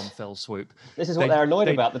off in one fell swoop. This is what they're annoyed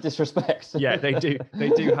about, the disrespect. Yeah, they do. They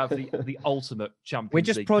do have the ultimate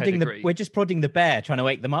Champions League pedigree. We're just prodding the bear, trying to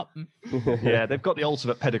wake them up. Yeah, they've got the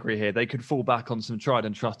ultimate pedigree here. They could fall back on some tried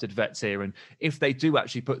and trusted vets here, and if they do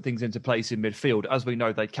actually put things into place in midfield, as we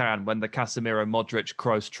know they can, when the Casemiro, Modric,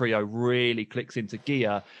 Kroos trio really clicks into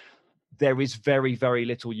gear, there is very, very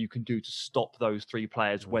little you can do to stop those three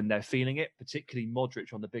players when they're feeling it. Particularly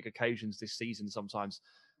Modric on the big occasions this season sometimes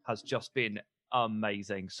has just been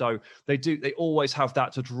amazing. So they always have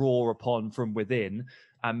that to draw upon from within,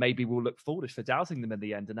 and maybe we'll look foolish for doubting them in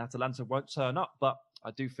the end, and Atalanta won't turn up. But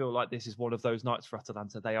I do feel like this is one of those nights for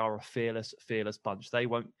Atalanta. They are a fearless bunch. They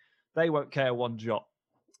won't care one jot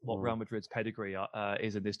what Real Madrid's pedigree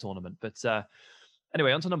is in this tournament. But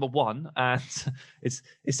anyway, on to number 1, and it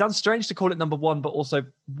sounds strange to call it number 1, but also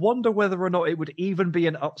wonder whether or not it would even be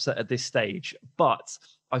an upset at this stage. But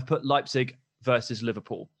I've put Leipzig versus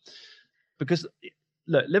Liverpool because,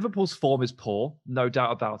 look, Liverpool's form is poor, no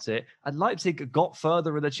doubt about it, and Leipzig got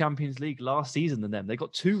further in the Champions League last season than them. They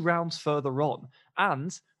got 2 rounds further on,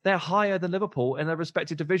 and they're higher than Liverpool in their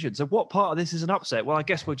respective divisions. So what part of this is an upset? Well, I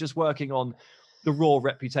guess we're just working on the raw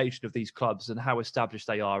reputation of these clubs and how established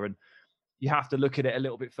they are, and you have to look at it a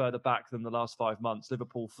little bit further back than the last 5 months.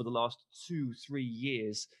 Liverpool, for the last 2-3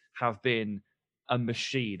 years, have been a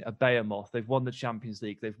machine, a behemoth. They've won the Champions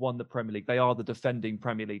League. They've won the Premier League. They are the defending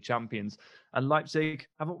Premier League champions. And Leipzig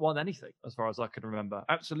haven't won anything, as far as I can remember.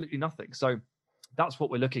 Absolutely nothing. So that's what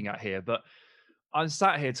we're looking at here. But I'm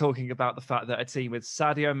sat here talking about the fact that a team with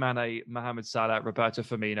Sadio Mane, Mohamed Salah, Roberto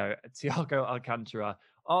Firmino, Thiago Alcantara,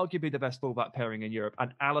 arguably the best fullback pairing in Europe,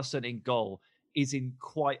 and Alisson in goal, is in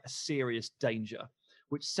quite a serious danger,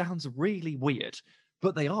 which sounds really weird,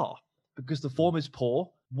 but they are, because the form is poor.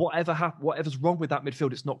 Whatever's wrong with that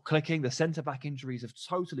midfield, it's not clicking. The centre-back injuries have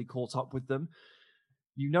totally caught up with them.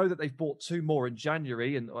 You know that they've bought 2 more in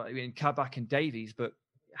January in Kabak and Davies, but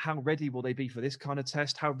how ready will they be for this kind of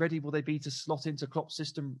test? How ready will they be to slot into Klopp's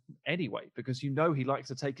system anyway? Because he likes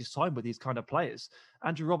to take his time with these kind of players.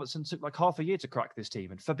 Andrew Robertson took like half a year to crack this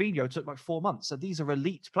team, and Fabinho took like 4 months. So these are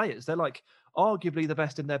elite players. They're like arguably the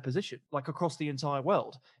best in their position, like across the entire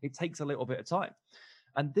world. It takes a little bit of time.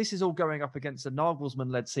 And this is all going up against a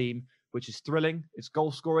Nagelsmann-led team, which is thrilling. It's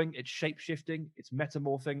goal scoring. It's shape shifting. It's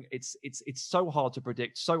metamorphing. It's so hard to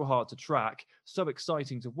predict, so hard to track, so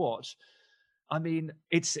exciting to watch. I mean,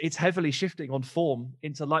 it's heavily shifting on form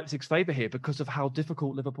into Leipzig's favour here because of how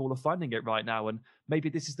difficult Liverpool are finding it right now. And maybe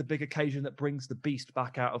this is the big occasion that brings the beast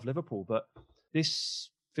back out of Liverpool. But this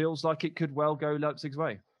feels like it could well go Leipzig's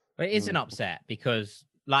way. But it is an upset because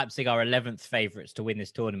Leipzig are 11th favourites to win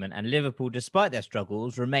this tournament, and Liverpool, despite their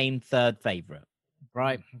struggles, remain third favourite,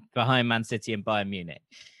 right behind Man City and Bayern Munich,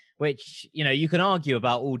 which, you know, you can argue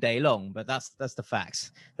about all day long, but that's the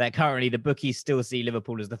facts. That currently the bookies still see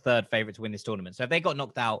Liverpool as the third favourite to win this tournament. So if they got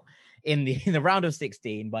knocked out in the round of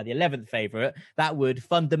 16 by the 11th favourite, that would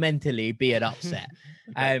fundamentally be an upset.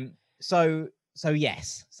 So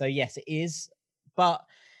yes, it is, but.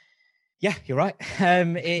 Yeah, you're right.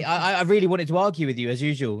 I really wanted to argue with you as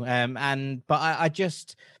usual. But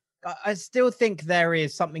I still think there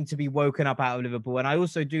is something to be woken up out of Liverpool. And I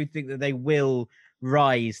also do think that they will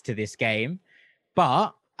rise to this game.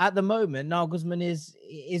 But at the moment, Nagelsmann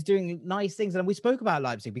is doing nice things. And we spoke about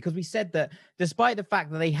Leipzig because we said that despite the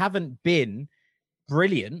fact that they haven't been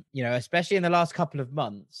brilliant, you know, especially in the last couple of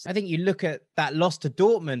months. I think you look at that loss to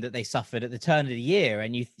Dortmund that they suffered at the turn of the year,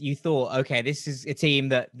 and you thought, okay, this is a team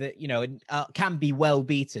that you know can be well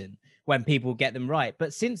beaten when people get them right.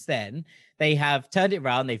 But since then, they have turned it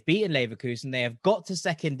around. They've beaten Leverkusen. They have got to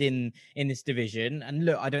second in this division. And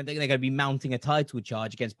look, I don't think they're going to be mounting a title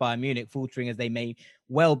charge against Bayern Munich, faltering as they may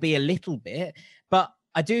well be a little bit, but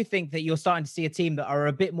I do think that you're starting to see a team that are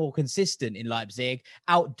a bit more consistent in Leipzig,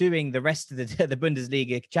 outdoing the rest of the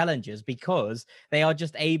Bundesliga challengers because they are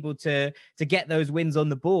just able to get those wins on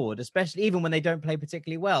the board, especially even when they don't play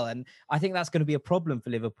particularly well. And I think that's going to be a problem for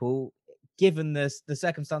Liverpool, given the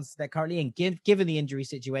circumstances they're currently in, given the injury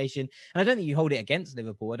situation. And I don't think you hold it against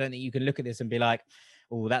Liverpool. I don't think you can look at this and be like,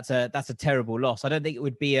 oh, that's a terrible loss. I don't think it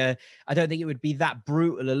would be that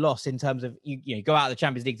brutal a loss in terms of you go out of the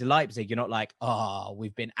Champions League to Leipzig. You're not like, oh,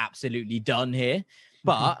 we've been absolutely done here.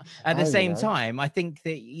 But at the same time, I think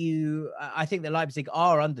that Leipzig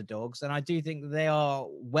are underdogs, and I do think that they are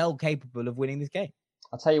well capable of winning this game.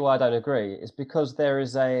 I'll tell you why I don't agree. It's because there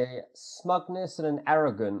is a smugness and an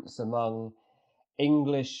arrogance among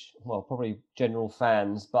English, well, probably general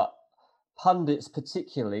fans, but pundits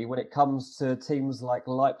particularly when it comes to teams like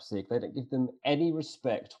Leipzig. They don't give them any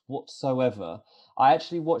respect whatsoever. I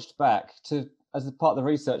actually watched back as a part of the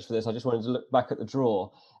research for this, I just wanted to look back at the draw,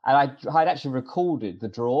 and I'd actually recorded the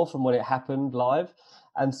draw from when it happened live.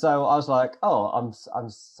 And so I was like, oh, I'm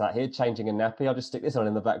sat here changing a nappy. I'll just stick this on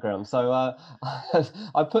in the background. So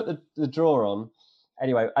I put the draw on.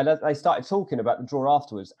 Anyway, and they started talking about the draw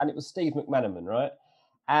afterwards, and it was Steve McManaman, right?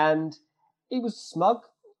 And he was smug,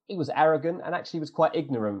 he was arrogant, and actually was quite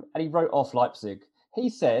ignorant. And he wrote off Leipzig. He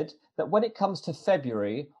said that when it comes to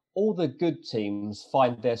February, all the good teams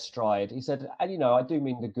find their stride. He said, and I do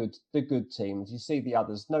mean the good teams. You see the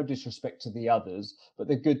others, no disrespect to the others, but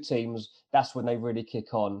the good teams, that's when they really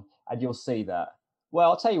kick on, and you'll see that. Well,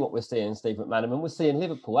 I'll tell you what we're seeing, Steve McManaman. We're seeing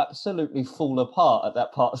Liverpool absolutely fall apart at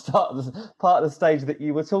that part of the stage that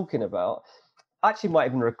you were talking about. I actually might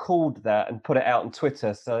even record that and put it out on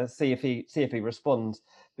Twitter, so see if he responds,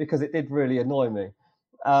 because it did really annoy me.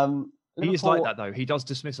 He is like that, though. He does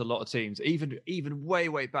dismiss a lot of teams, even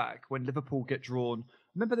way back when Liverpool get drawn.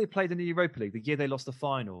 Remember they played in the Europa League, the year they lost the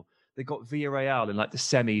final? They got Villarreal in like the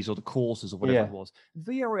semis or the quarters or whatever it was.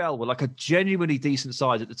 Villarreal were like a genuinely decent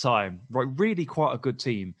side at the time, right? Really quite a good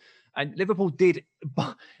team. And Liverpool did,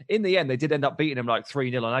 in the end, they did end up beating them like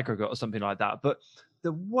 3-0 on aggregate or something like that. But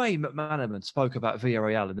the way McManaman spoke about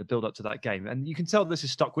Villarreal in the build-up to that game, and you can tell this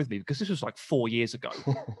has stuck with me because this was like 4 years ago,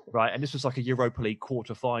 right? And this was like a Europa League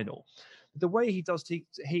quarter-final. The way he does,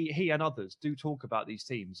 he and others do talk about these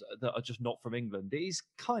teams that are just not from England. It is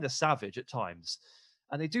kind of savage at times,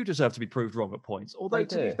 and they do deserve to be proved wrong at points. Although,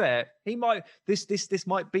 to be fair, he might this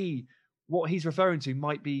might be what he's referring to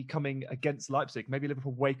might be coming against Leipzig. Maybe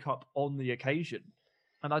Liverpool wake up on the occasion.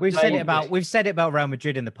 And we've said it about Real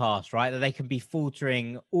Madrid in the past, right? That they can be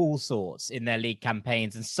faltering all sorts in their league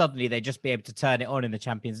campaigns, and suddenly they just be able to turn it on in the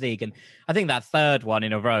Champions League. And I think that third one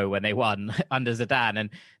in a row when they won under Zidane,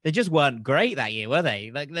 and they just weren't great that year, were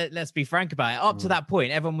they? Like, let's be frank about it. Up to that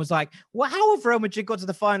point, everyone was like, "Well, how have Real Madrid got to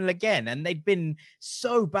the final again?" And they'd been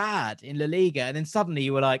so bad in La Liga, and then suddenly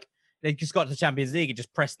you were like, they just got to the Champions League and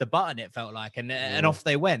just pressed the button, it felt like, and off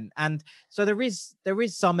they went. And so there is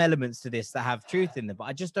some elements to this that have truth in them, but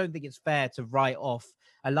I just don't think it's fair to write off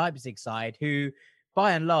a Leipzig side who,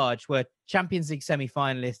 by and large, were Champions League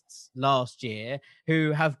semi-finalists last year,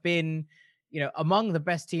 who have been, among the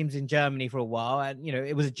best teams in Germany for a while. And,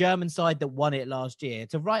 it was a German side that won it last year.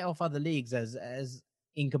 To write off other leagues as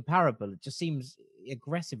incomparable, it just seems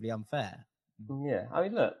aggressively unfair. Yeah, I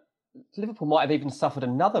mean, look, Liverpool might have even suffered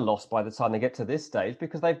another loss by the time they get to this stage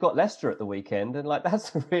because they've got Leicester at the weekend, and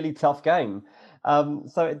that's a really tough game.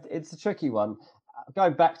 So it's a tricky one.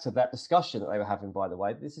 Going back to that discussion that they were having, by the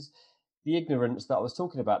way, this is the ignorance that I was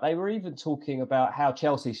talking about. They were even talking about how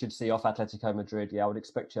Chelsea should see off Atletico Madrid. Yeah, I would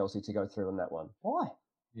expect Chelsea to go through on that one. Why?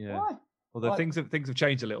 Yeah. Why? Well, things have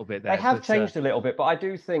changed a little bit there. They have changed a little bit, but I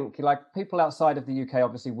do think people outside of the UK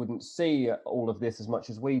obviously wouldn't see all of this as much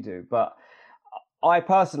as we do. But I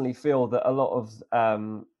personally feel that a lot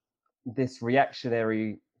of this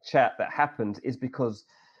reactionary chat that happened is because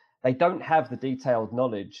they don't have the detailed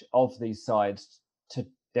knowledge of these sides to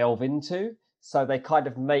delve into. So they kind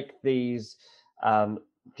of make these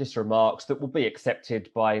just remarks that will be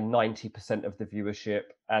accepted by 90% of the viewership,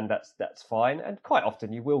 and that's fine. And quite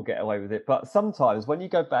often you will get away with it. But sometimes when you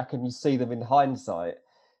go back and you see them in hindsight,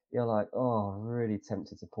 you're like, oh, really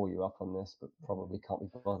tempted to pull you up on this, but probably can't be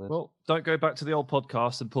bothered. Well, don't go back to the old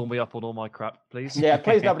podcast and pull me up on all my crap, please. Yeah,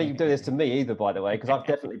 please nobody do this to me either, by the way, because I've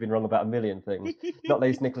definitely been wrong about a million things. Not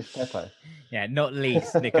least Nicolas Pepe. Yeah, not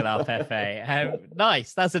least Nicolas Pepe.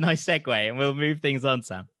 Nice. That's a nice segue, and we'll move things on,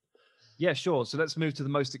 Sam. Yeah, sure. So let's move to the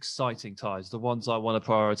most exciting ties, the ones I want to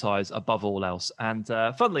prioritise above all else. And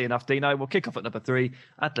funnily enough, Dino, we'll kick off at number 3,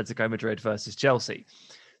 Atletico Madrid versus Chelsea.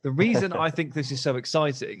 The reason I think this is so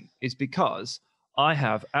exciting is because I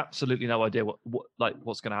have absolutely no idea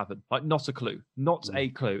what's going to happen. Not a clue. Not a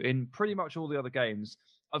clue. In pretty much all the other games,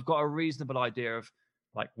 I've got a reasonable idea of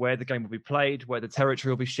where the game will be played, where the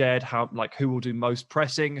territory will be shared, how who will do most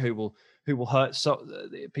pressing, who will hurt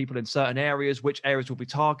people in certain areas, which areas will be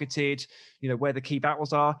targeted, where the key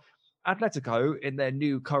battles are. Atletico in their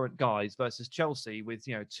new current guise versus Chelsea with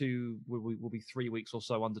will be 3 weeks or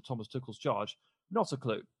so under Thomas Tuchel's charge. Not a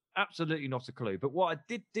clue. Absolutely not a clue. But what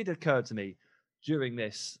did occur to me during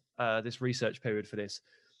this research period for this,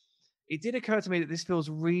 it did occur to me that this feels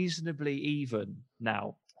reasonably even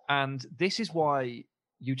now. And this is why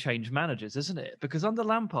you change managers, isn't it? Because under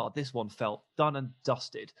Lampard, this one felt done and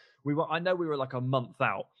dusted. I know we were a month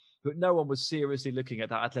out, but no one was seriously looking at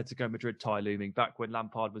that Atletico Madrid tie looming back when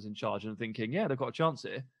Lampard was in charge and thinking, yeah, they've got a chance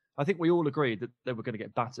here. I think we all agreed that they were going to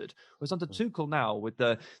get battered. Whereas under Tuchel now, with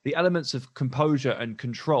the elements of composure and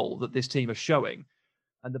control that this team are showing,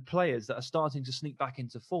 and the players that are starting to sneak back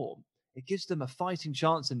into form, it gives them a fighting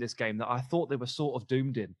chance in this game that I thought they were sort of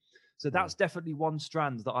doomed in. So that's definitely one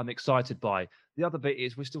strand that I'm excited by. The other bit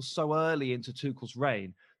is we're still so early into Tuchel's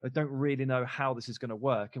reign. I don't really know how this is going to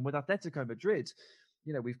work. And with Atletico Madrid,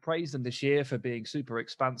 we've praised them this year for being super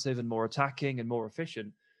expansive and more attacking and more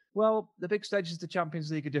efficient. Well, the big stages of the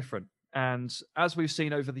Champions League are different. And as we've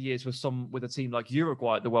seen over the years with a team like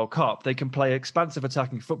Uruguay at the World Cup, they can play expansive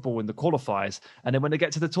attacking football in the qualifiers. And then when they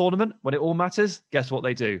get to the tournament, when it all matters, guess what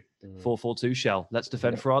they do? 4-4-2 shell. Let's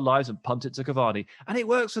defend for our lives and punt it to Cavani. And it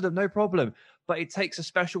works for them, no problem. But it takes a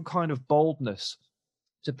special kind of boldness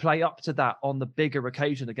to play up to that on the bigger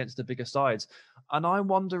occasion against the bigger sides. And I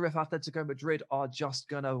wonder if Atletico Madrid are just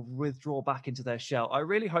going to withdraw back into their shell. I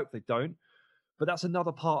really hope they don't. But that's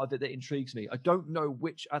another part of it that intrigues me. I don't know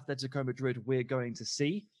which Atletico Madrid we're going to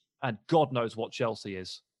see, and God knows what Chelsea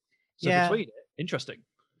is. So between it, interesting.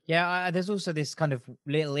 Yeah, there's also this kind of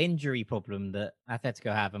little injury problem that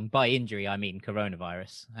Atletico have, and by injury I mean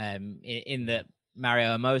coronavirus. In that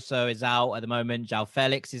Mario Hermoso is out at the moment, João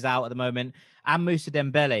Felix is out at the moment, and Moussa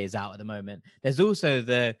Dembele is out at the moment. There's also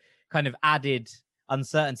the kind of added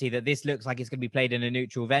uncertainty that this looks like it's going to be played in a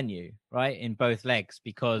neutral venue, right, in both legs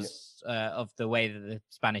because of the way that the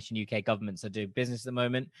Spanish and UK governments are doing business at the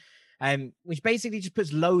moment, which basically just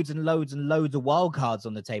puts loads and loads and loads of wild cards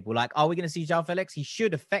on the table. Are we going to see João Felix? He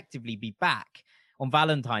should effectively be back on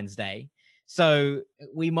Valentine's Day. So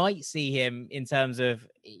we might see him in terms of,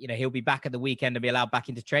 he'll be back at the weekend and be allowed back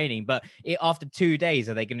into training. But after 2 days,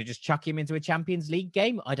 are they going to just chuck him into a Champions League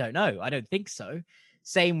game? I don't know. I don't think so.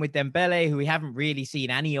 Same with Dembele, who we haven't really seen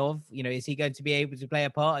any of. Is he going to be able to play a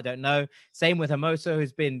part? I don't know. Same with Hermoso,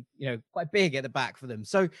 who's been, quite big at the back for them.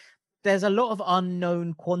 So there's a lot of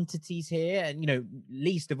unknown quantities here. And,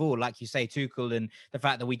 least of all, like you say, Tuchel, and the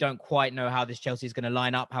fact that we don't quite know how this Chelsea is going to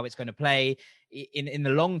line up, how it's going to play in the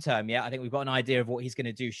long term. Yeah, I think we've got an idea of what he's going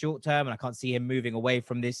to do short term. And I can't see him moving away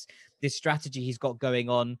from this strategy he's got going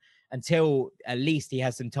on. until at least he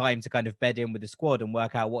has some time to kind of bed in with the squad and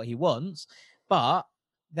work out what he wants. But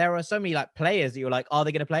there are so many like players that you're like, are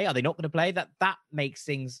they going to play? Are they not going to play? That makes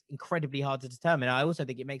things incredibly hard to determine. I also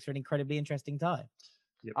think it makes for an incredibly interesting tie.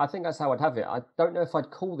 Yep. I think that's how I'd have it. I don't know if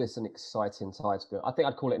I'd call this an exciting tie, but I think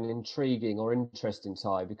I'd call it an intriguing or interesting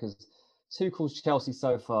tie, because Tuchel's Chelsea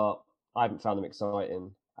so far, I haven't found them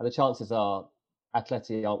exciting. And the chances are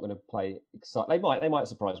Atleti aren't going to play exciting. They might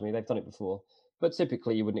surprise me. They've done it before. But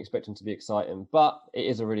typically, you wouldn't expect them to be exciting. But it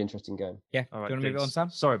is a really interesting game. Yeah. All right, do you want to move it on,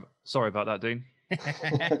 Sam? Sorry about that, Dean.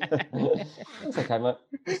 It's okay, mate.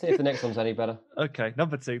 Let's see if the next one's any better. Okay,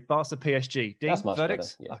 number 2, Barca PSG. Dean, that's much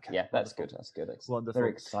verdicts? better. Yeah, okay. Yeah, that's good. That's good. Wonderful.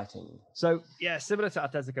 Very exciting. So, yeah, similar to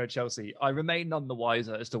Atletico Chelsea, I remain none the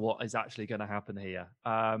wiser as to what is actually going to happen here.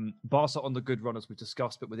 Barca on the good run, as we've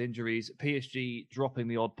discussed, but with injuries. PSG dropping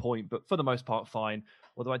the odd point, but for the most part, fine.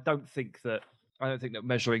 Although I don't think that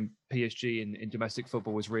measuring PSG in domestic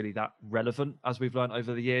football is really that relevant, as we've learned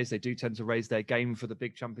over the years. They do tend to raise their game for the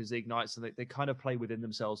big Champions League nights, and they kind of play within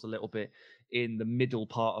themselves a little bit in the middle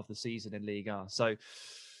part of the season in Liga. So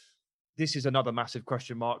this is another massive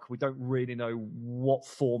question mark. We don't really know what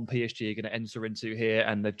form PSG are going to enter into here,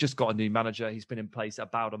 and they've just got a new manager. He's been in place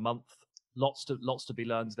about a month. Lots to be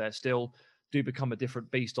learned there still. Do become a different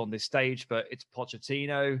beast on this stage, but it's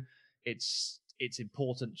Pochettino. It's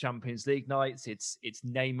important Champions League nights. It's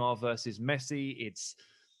Neymar versus Messi. It's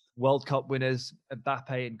World Cup winners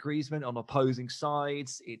Mbappe and Griezmann on opposing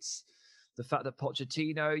sides. It's the fact that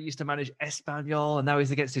Pochettino used to manage Espanyol and now he's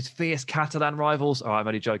against his fierce Catalan rivals. Oh, I'm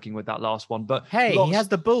only joking with that last one. But hey, he has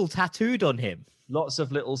the bull tattooed on him. Lots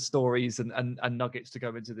of little stories and nuggets to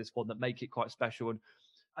go into this one that make it quite special. And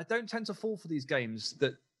I don't tend to fall for these games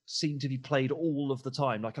that seem to be played all of the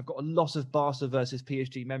time. Like, I've got a lot of Barca versus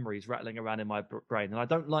PSG memories rattling around in my brain, and I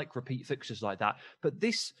don't like repeat fixtures like that. But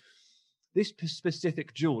this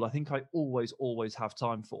specific duel, I think I always have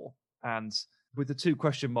time for. And with the two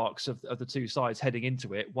question marks of the two sides heading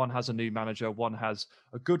into it, one has a new manager, one has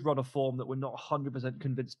a good run of form that we're not 100%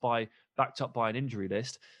 convinced by, backed up by an injury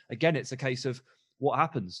list. Again, it's a case of what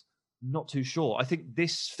happens. Not too sure. I think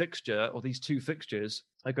this fixture, or these two fixtures,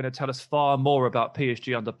 are going to tell us far more about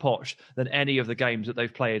PSG under Poch than any of the games that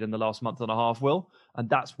they've played in the last month and a half will. And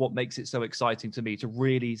that's what makes it so exciting to me, to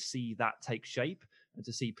really see that take shape and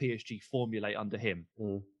to see PSG formulate under him.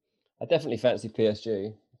 I definitely fancy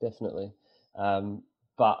PSG, definitely.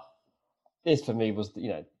 But this for me was,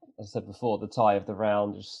 as I said before, the tie of the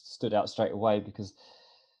round just stood out straight away, because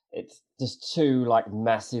it's just two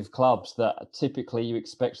massive clubs that typically you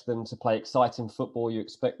expect them to play exciting football. You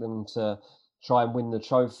expect them to try and win the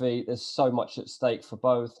trophy. There's so much at stake for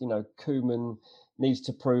both. Koeman needs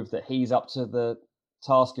to prove that he's up to the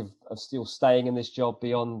task of still staying in this job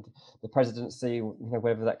beyond the presidency,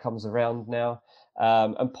 whenever that comes around now.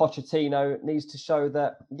 And Pochettino needs to show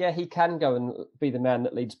that, he can go and be the man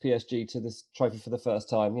that leads PSG to this trophy for the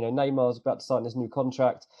first time. Neymar's about to sign his new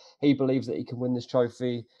contract. He believes that he can win this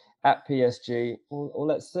trophy at PSG. Well,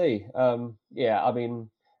 let's see.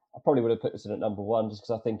 I probably would have put this in at number 1 just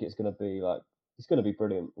because I think it's going to be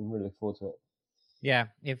brilliant. I'm really looking forward to it. Yeah,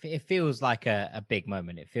 it feels like a big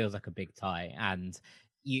moment. It feels like a big tie. And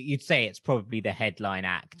you'd say it's probably the headline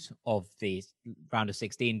act of the round of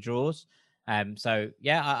 16 draws. I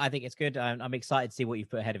think it's good. I'm excited to see what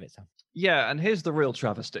you've put ahead of it, Sam. Yeah, and here's the real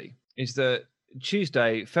travesty, is that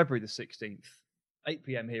Tuesday, February the 16th, 8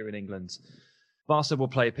 p.m. here in England, Barca will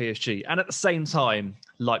play PSG, and at the same time,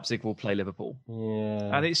 Leipzig will play Liverpool.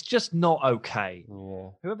 Yeah. And it's just not okay. Yeah.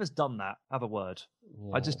 Whoever's done that, have a word.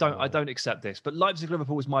 Yeah. I don't accept this. But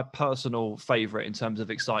Leipzig-Liverpool is my personal favourite in terms of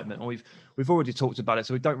excitement. And we've already talked about it,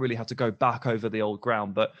 so we don't really have to go back over the old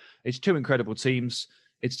ground. But it's two incredible teams.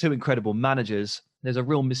 It's two incredible managers. There's a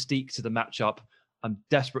real mystique to the matchup. I'm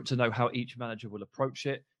desperate to know how each manager will approach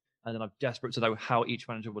it. And then I'm desperate to know how each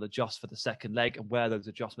manager will adjust for the second leg and where those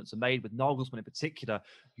adjustments are made. With Nagelsmann in particular,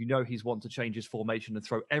 he's wanting to change his formation and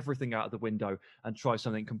throw everything out of the window and try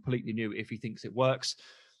something completely new if he thinks it works.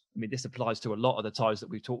 I mean, this applies to a lot of the ties that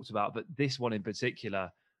we've talked about, but this one in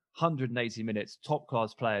particular, 180 minutes,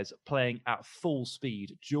 top-class players playing at full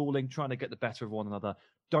speed, dueling, trying to get the better of one another,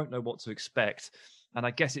 don't know what to expect. And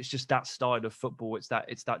I guess it's just that style of football. It's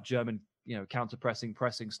that German, counter-pressing,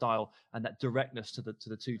 pressing style, and that directness to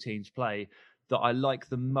the two teams' play that I like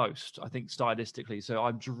the most, I think, stylistically. So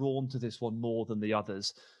I'm drawn to this one more than the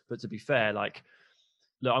others. But to be fair, look,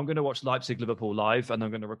 I'm going to watch Leipzig-Liverpool live, and I'm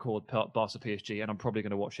going to record Barca PSG, and I'm probably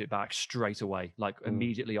going to watch it back straight away,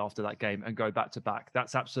 immediately after that game, and go back to back.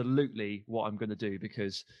 That's absolutely what I'm going to do,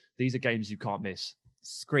 because these are games you can't miss.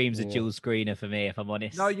 screams a dual screener for me, if I'm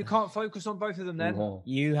honest. No, you can't focus on both of them then. No.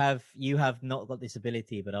 You have not got this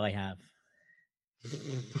ability, but I have.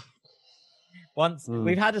 Once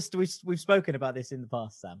we've spoken about this in the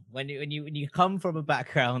past, Sam. When you come from a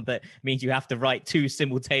background that means you have to write 2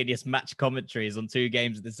 simultaneous match commentaries on 2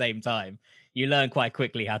 games at the same time, you learn quite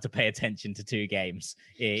quickly how to pay attention to 2 games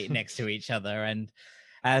next to each other.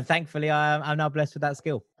 And thankfully, I'm now blessed with that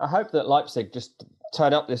skill. I hope that Leipzig just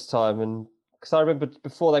turn up this time, and because I remember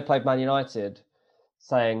before they played Man United,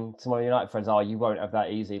 saying to my United friends, "Oh, you won't have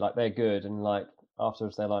that easy. Like they're good," and like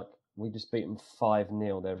afterwards they're like, "We just beat them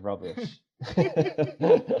 5-0. They're rubbish."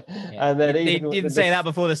 And then they didn't say that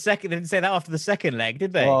before the second. They didn't say that after the second leg,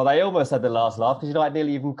 did they? Well, they almost had the last laugh because United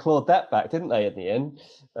nearly even clawed that back, didn't they? At the end,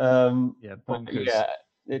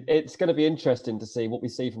 it's going to be interesting to see what we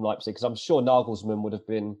see from Leipzig, because I'm sure Nagelsmann would have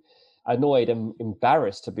been annoyed and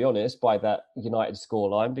embarrassed, to be honest, by that United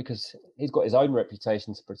scoreline, because he's got his own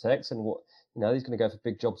reputation to protect, and he's going to go for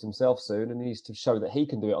big jobs himself soon, and he needs to show that he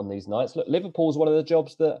can do it on these nights. Look, Liverpool's one of the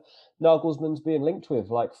jobs that Nagelsmann's being linked with,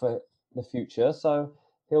 like for the future, so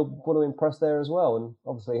he'll want to impress there as well. And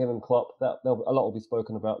obviously him and Klopp, a lot will be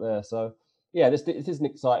spoken about there. So yeah, this is an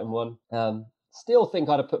exciting one. Still think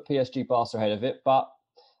I'd have put PSG Barca ahead of it, but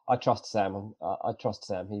I trust Sam. I trust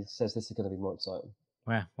Sam. He says this is going to be more exciting.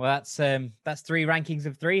 Well, that's 3 rankings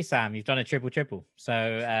of 3, Sam. You've done a triple.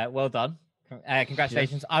 So well done.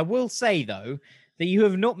 Congratulations. Yeah. I will say though that you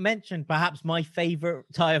have not mentioned perhaps my favorite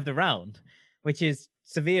tie of the round, which is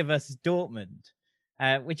Sevilla versus Dortmund.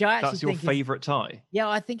 Which I actually think that's your favorite tie. Yeah,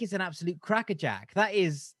 I think it's an absolute crackerjack. That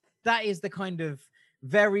is the kind of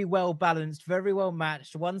very well balanced, very well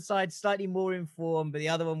matched. One side slightly more informed, but the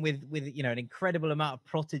other one with an incredible amount of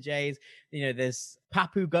proteges. There's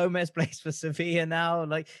Papu Gomez plays for Sevilla now.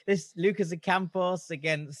 Like this, Lucas Ocampos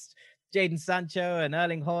against Jadon Sancho and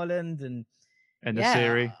Erling Haaland and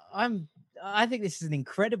Nasiri. I think this is an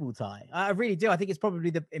incredible tie. I really do. I think it's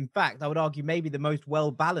probably in fact, I would argue maybe the most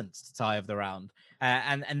well-balanced tie of the round.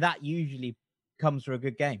 And that usually comes for a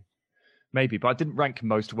good game. Maybe, but I didn't rank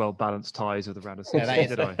most well-balanced ties of the round of 16,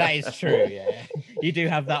 did I? That is true, yeah. You do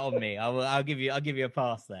have that on me. I'll give you a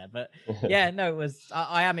pass there. But yeah, no,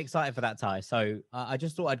 I am excited for that tie. So I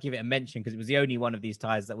just thought I'd give it a mention because it was the only one of these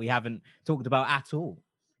ties that we haven't talked about at all.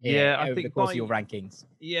 Yeah, I over think the course of your rankings.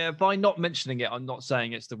 Yeah, by not mentioning it, I'm not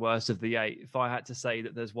saying it's the worst of the 8. If I had to say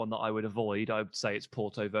that there's one that I would avoid, I would say it's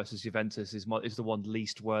Porto versus Juventus is the one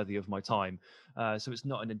least worthy of my time. So it's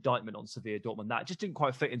not an indictment on Sevilla Dortmund. That just didn't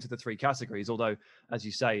quite fit into the 3 categories. Although, as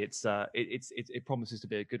you say, it promises to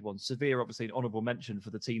be a good one. Sevilla, obviously, an honourable mention for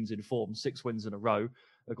the teams in form. 6 wins in a row.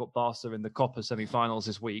 They've got Barca in the Copa semi-finals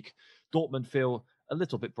this week. Dortmund feel a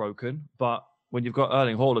little bit broken, but when you've got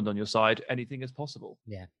Erling Haaland on your side, anything is possible.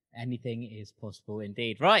 Yeah, anything is possible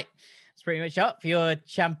indeed. Right. That's pretty much up for your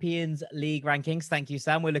Champions League rankings. Thank you,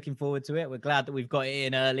 Sam. We're looking forward to it. We're glad that we've got it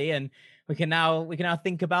in early, and we can now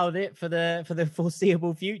think about it for the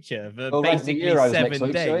foreseeable future for basically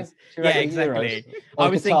 7 days. Yeah, exactly. I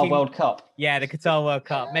was thinking World Cup. Yeah, the Qatar World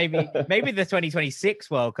Cup. Maybe the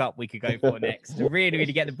 2026 World Cup we could go for next to really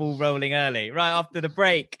get the ball rolling early. Right after the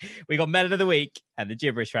break, we got Melon of the Week and the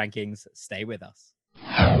Gibberish rankings. Stay with us.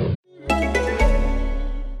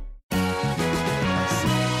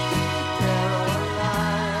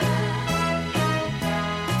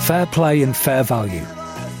 Fair play and fair value.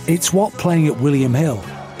 It's what playing at William Hill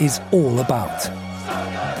is all about.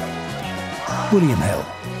 William Hill.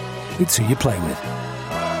 It's who you play with.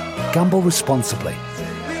 Gamble responsibly.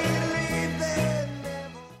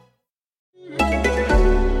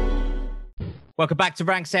 Welcome back to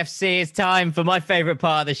Ranks FC. It's time for my favourite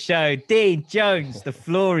part of the show. Dean Jones, the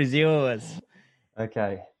floor is yours.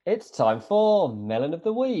 Okay, it's time for Melon of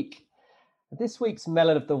the Week. This week's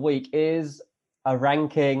Melon of the Week is a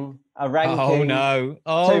ranking. Oh no!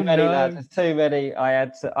 Too many, lads. There's too many. I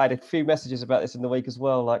had a few messages about this in the week as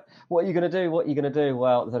well. Like, what are you going to do? What are you going to do?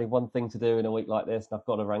 Well, there's only one thing to do in a week like this, and I've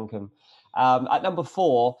got to rank them. At number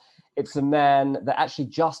 4, it's a man that actually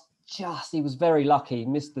just he was very lucky. He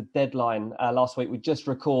missed the deadline last week. We just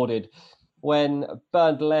recorded when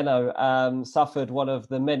Bernd Leno suffered one of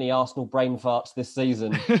the many Arsenal brain farts this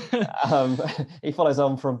season. He follows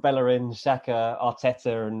on from Bellerin, Xhaka,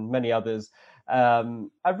 Arteta, and many others.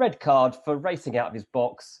 A red card for racing out of his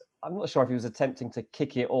box. I'm not sure if he was attempting to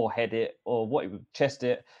kick it or head it or what he would chest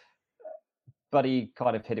it, but he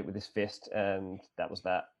kind of hit it with his fist, and that was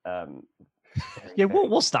that. Yeah, what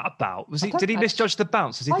was that about? Did he misjudge the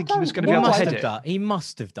bounce? Does he think he was going to be able to head it? He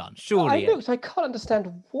must have done. Surely. I can't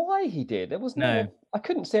understand why he did. There was no. I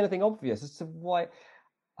couldn't see anything obvious as to why.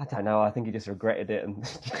 I don't know. I think he just regretted it, and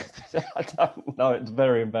I don't know. It's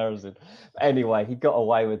very embarrassing. But anyway, he got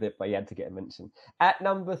away with it, but he had to get a mention. At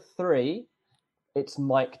number 3, it's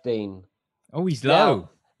Mike Dean. Oh, he's Now, low.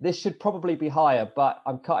 this should probably be higher, but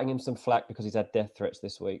I'm cutting him some flack because he's had death threats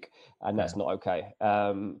this week, and that's not okay.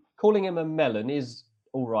 Calling him a melon is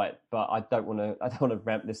all right, but I don't want to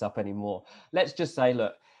ramp this up anymore. Let's just say,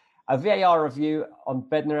 look, a VAR review on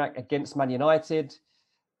Bednarak against Man United,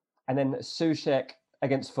 and then Souček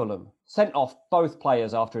against Fulham. Sent off both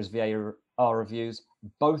players after his VAR reviews.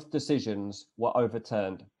 Both decisions were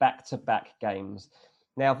overturned, back-to-back games.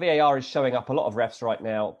 Now, VAR is showing up a lot of refs right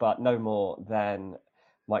now, but no more than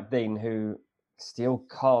Mike Dean, who still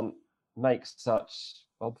can't make such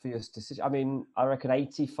obvious decisions. I mean, I reckon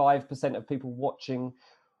 85% of people watching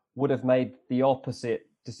would have made the opposite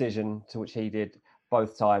decision to which he did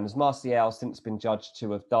both times. Martial since been judged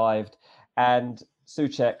to have dived, and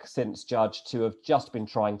Souček since judged to have just been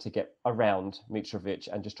trying to get around Mitrovic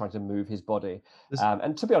and just trying to move his body.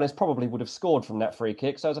 And to be honest, probably would have scored from that free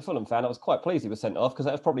kick. So as a Fulham fan, I was quite pleased he was sent off because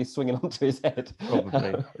that was probably swinging onto his head.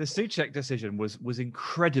 Probably. The Souček decision was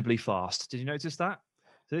incredibly fast. Did you notice that?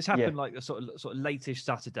 So this happened like a sort of late-ish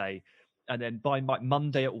Saturday. And then by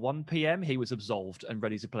Monday at 1 p.m, he was absolved and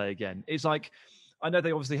ready to play again. It's like, I know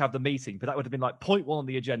they obviously have the meeting, but that would have been like point 1 on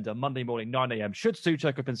the agenda, Monday morning, 9 a.m. Should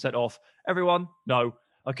Souček have been sent off? Everyone? No.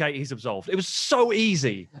 Okay, he's absolved. It was so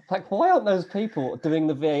easy. Like, why aren't those people doing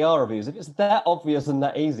the VAR reviews? If it's that obvious and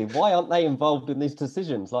that easy, why aren't they involved in these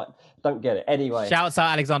decisions? Like, don't get it. Anyway. Shouts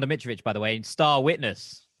out Alexander Mitrovic, by the way, star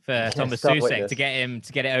witness for Thomas Souček to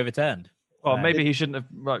get it overturned. Well, maybe he shouldn't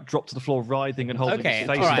have dropped to the floor writhing and holding his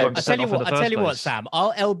face. All right. I'll tell you what, Sam.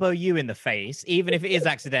 I'll elbow you in the face, even if it is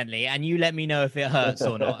accidentally, and you let me know if it hurts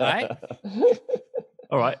or not, all right?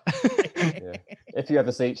 All right. Yeah. If you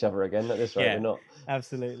ever see each other again, at this rate, you're not.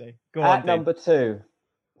 Absolutely. Go on, number 2,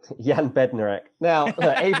 Jan Bednarek. Now,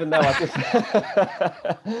 look, even though I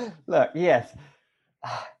just... look, yes,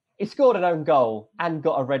 he scored an own goal and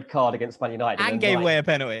got a red card against Man United. And gave away a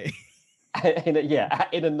penalty. in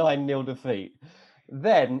a 9-0 defeat.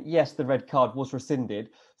 Then, yes, the red card was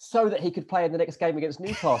rescinded so that he could play in the next game against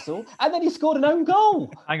Newcastle, and then he scored an own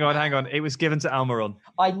goal. Hang on. It was given to Almiron.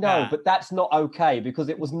 I know, but that's not okay because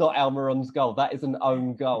it was not Almiron's goal. That is an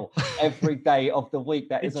own goal. Every day of the week,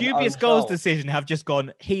 that is an own goal. The dubious goals decision have just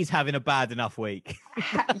gone, he's having a bad enough week.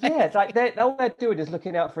 Yeah, it's like all they're doing is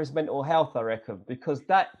looking out for his mental health, I reckon, because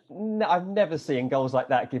I've never seen goals like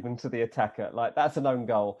that given to the attacker. Like, that's an own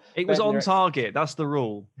goal. It was on target. That's the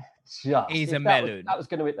rule. He's a melon. That was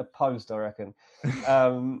going to hit the post, I reckon.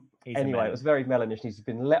 Anyway, it was very melonish. He's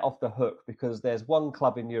been let off the hook because there's one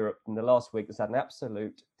club in Europe in the last week that's had an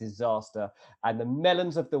absolute disaster, and the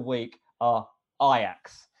melons of the week are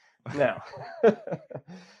Ajax. Now,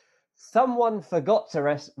 someone forgot to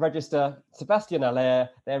register Sebastian Haller,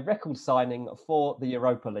 their record signing for the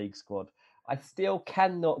Europa League squad. I still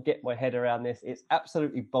cannot get my head around this. It's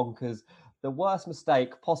absolutely bonkers. The worst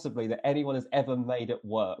mistake possibly that anyone has ever made at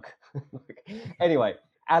work. Anyway,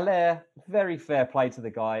 Haller, very fair play to the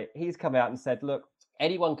guy. He's come out and said, look,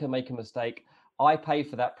 anyone can make a mistake. I pay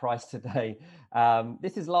for that price today.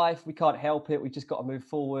 This is life. We can't help it. We just got to move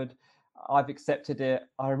forward. I've accepted it.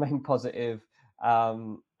 I remain positive.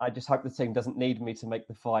 I just hope the team doesn't need me to make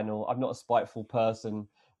the final. I'm not a spiteful person,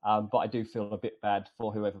 but I do feel a bit bad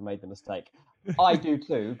for whoever made the mistake. I do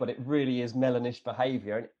too, but it really is melonish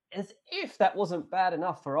behaviour. And as if that wasn't bad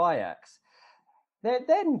enough for Ajax, they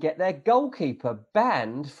then get their goalkeeper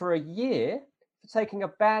banned for a year for taking a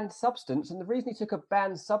banned substance. And the reason he took a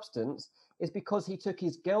banned substance is because he took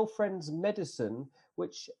his girlfriend's medicine,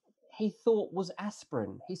 which he thought was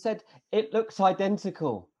aspirin. He said it looks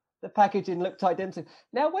identical. The packaging looked identical.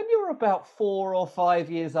 Now, when you were about 4 or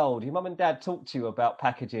 5 years old, your mum and dad talk to you about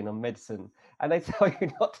packaging on medicine, and they tell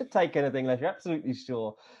you not to take anything unless you're absolutely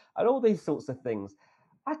sure, and all these sorts of things.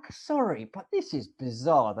 Sorry, but this is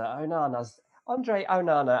bizarre that Andre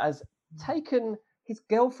Onana has taken his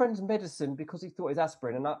girlfriend's medicine because he thought it was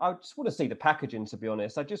aspirin. And I just want to see the packaging, to be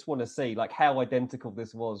honest. I just want to see how identical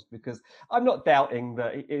this was, because I'm not doubting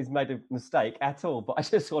that he's made a mistake at all, but I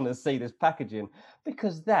just want to see this packaging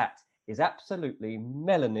because that is absolutely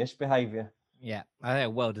melonish behaviour. Yeah, I think a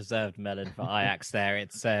well-deserved melon for Ajax there.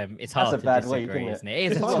 It's hard That's a to bad disagree, week, isn't it?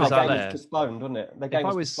 It is. The game was postponed, wasn't it? The game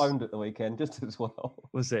was postponed at the weekend just as well.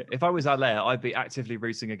 Was it? If I was Haller, I'd be actively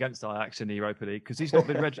rooting against Ajax in the Europa League because he's not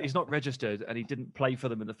been he's not registered and he didn't play for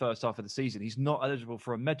them in the first half of the season. He's not eligible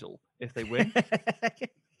for a medal if they win.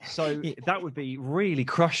 So that would be really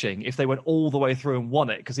crushing if they went all the way through and won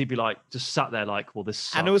it, because he'd be like, just sat there like, well, this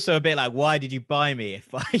sucks. And also a bit like, why did you buy me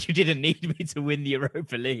if you didn't need me to win the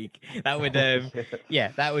Europa League? That would,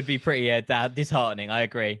 that would be pretty disheartening. I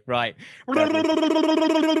agree. Right.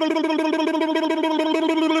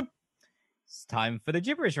 It's time for the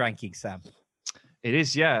gibberish ranking, Sam. It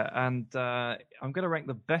is, yeah. And I'm going to rank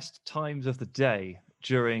the best times of the day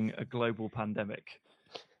during a global pandemic,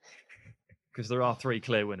 because there are 3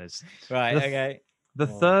 clear winners. Right, okay. The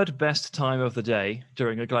third best time of the day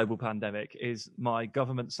during a global pandemic is my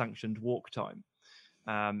government-sanctioned walk time.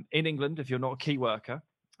 In England, if you're not a key worker,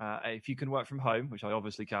 if you can work from home, which I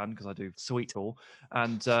obviously can because I do sweet all,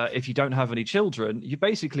 and if you don't have any children, you're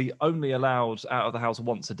basically only allowed out of the house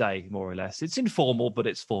once a day, more or less. It's informal, but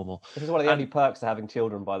it's formal. This is one of the only perks to having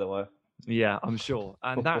children, by the way. Yeah, I'm sure.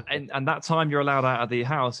 And that and that time you're allowed out of the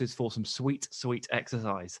house is for some sweet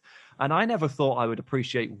exercise. And I never thought I would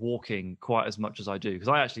appreciate walking quite as much as I do, because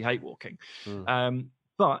I actually hate walking.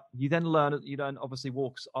 But you then learn obviously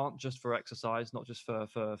walks aren't just for exercise, not just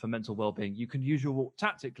for mental well-being. You can use your walk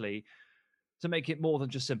tactically to make it more than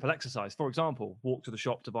just simple exercise. For example, walk to the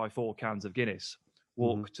shop to buy 4 cans of Guinness,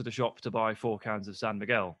 walk to the shop to buy 4 cans of San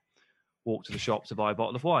Miguel, walk to the shop to buy a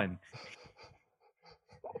bottle of wine.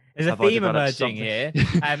 There's a theme emerging here,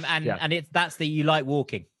 and that's that you like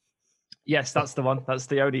walking. Yes, that's the one. That's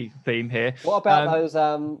the only theme here. What about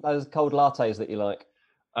those cold lattes that you like?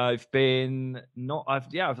 I mean,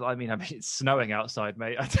 it's snowing outside,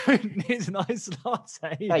 mate. I don't need a nice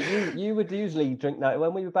latte. Hey, you would usually drink that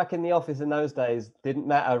when we were back in the office in those days. Didn't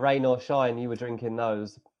matter rain or shine, you were drinking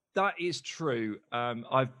those. That is true.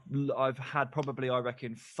 I've had probably, I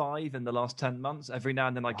reckon, 5 in the last 10 months. Every now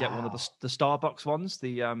and then I get one of the Starbucks ones,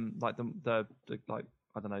 the I don't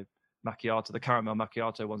know, macchiato, the caramel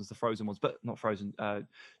macchiato ones, the frozen ones, but not frozen,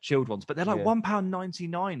 chilled ones. But they're like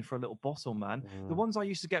 £1.99 for a little bottle, man. The ones I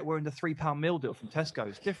used to get were in the £3 meal deal from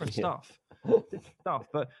Tesco's. Different stuff.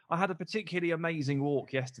 But I had a particularly amazing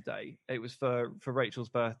walk yesterday. It was for Rachel's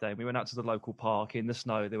birthday, and we went out to the local park in the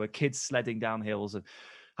snow. There were kids sledding down hills, and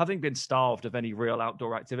having been starved of any real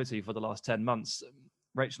outdoor activity for the last 10 months,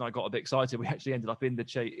 Rachel and I got a bit excited. We actually ended up in the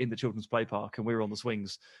children's play park, and we were on the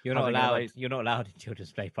swings. You're not allowed in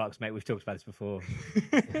children's play parks, mate. We've talked about this before.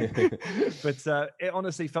 But it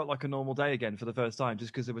honestly felt like a normal day again for the first time,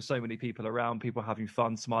 just because there were so many people around, people having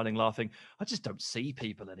fun, smiling, laughing. I just don't see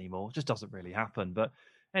people anymore. It just doesn't really happen. But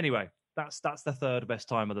anyway, that's the third best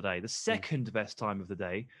time of the day. The second best time of the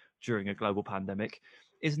day during a global pandemic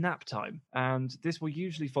is nap time. And this will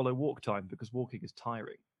usually follow walk time, because walking is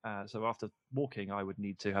tiring. So after walking, I would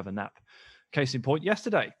need to have a nap. Case in point,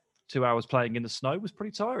 yesterday, 2 hours playing in the snow was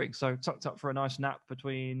pretty tiring. So tucked up for a nice nap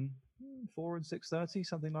between 4 and 6:30,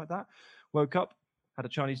 something like that. Woke up, had a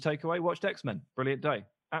Chinese takeaway, watched X-Men. Brilliant day.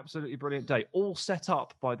 Absolutely brilliant day. All set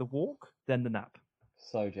up by the walk, then the nap.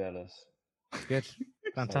 So jealous. Good.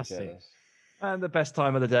 Fantastic. So jealous. And the best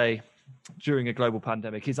time of the day during a global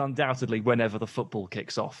pandemic is undoubtedly whenever the football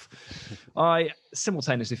kicks off. I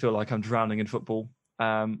simultaneously feel like I'm drowning in football,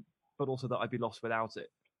 but also that I'd be lost without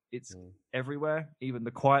it. It's everywhere, even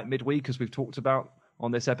the quiet midweek, as we've talked about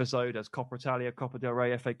on this episode, as Coppa Italia, Coppa del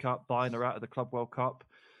Rey, FA Cup, Bayern are out of the Club World Cup.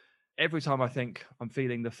 Every time I think I'm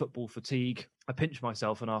feeling the football fatigue, I pinch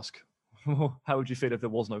myself and ask, how would you feel if there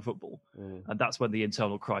was no football? And that's when the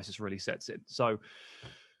internal crisis really sets in. So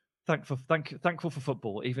thankful for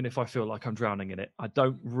football, even if I feel like I'm drowning in it. I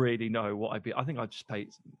don't really know what I'd be. I think I'd just pay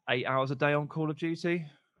 8 hours a day on Call of Duty.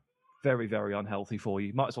 Very, very unhealthy for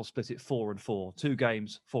you. Might as well split it 4 and 4. 2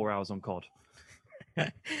 games, 4 hours on COD.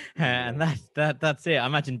 And that's it. I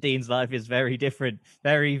imagine Dean's life is very different.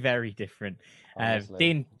 Very, very different.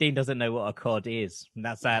 Dean doesn't know what a COD is.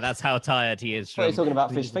 That's how tired he is. Well, he's talking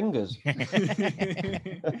about fish fingers.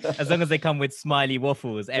 As long as they come with smiley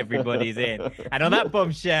waffles, everybody's in. And on that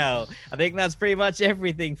bombshell, I think that's pretty much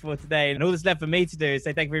everything for today. And all that's left for me to do is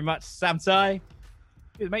say thank you very much, Sam Tsai.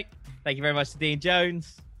 Cheers, mate. Thank you very much to Dean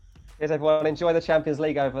Jones. Cheers, everyone. Enjoy the Champions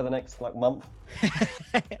League over the next month.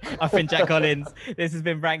 I've been Jack Collins. This has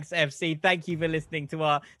been Ranks FC. Thank you for listening to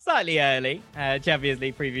our slightly early Champions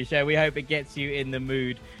League preview show. We hope it gets you in the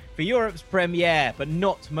mood for Europe's premiere, but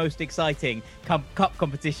not most exciting cup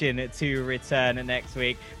competition to return next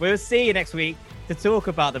week. We'll see you next week to talk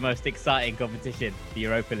about the most exciting competition, the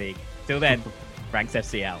Europa League. Till then, Ranks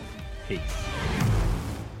FC out. Peace.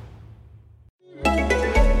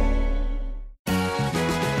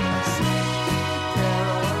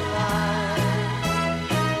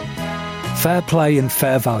 Fair play and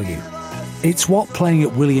fair value. It's what playing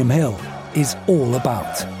at William Hill is all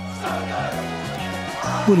about.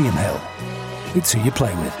 William Hill. It's who you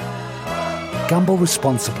play with. Gamble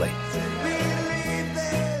responsibly.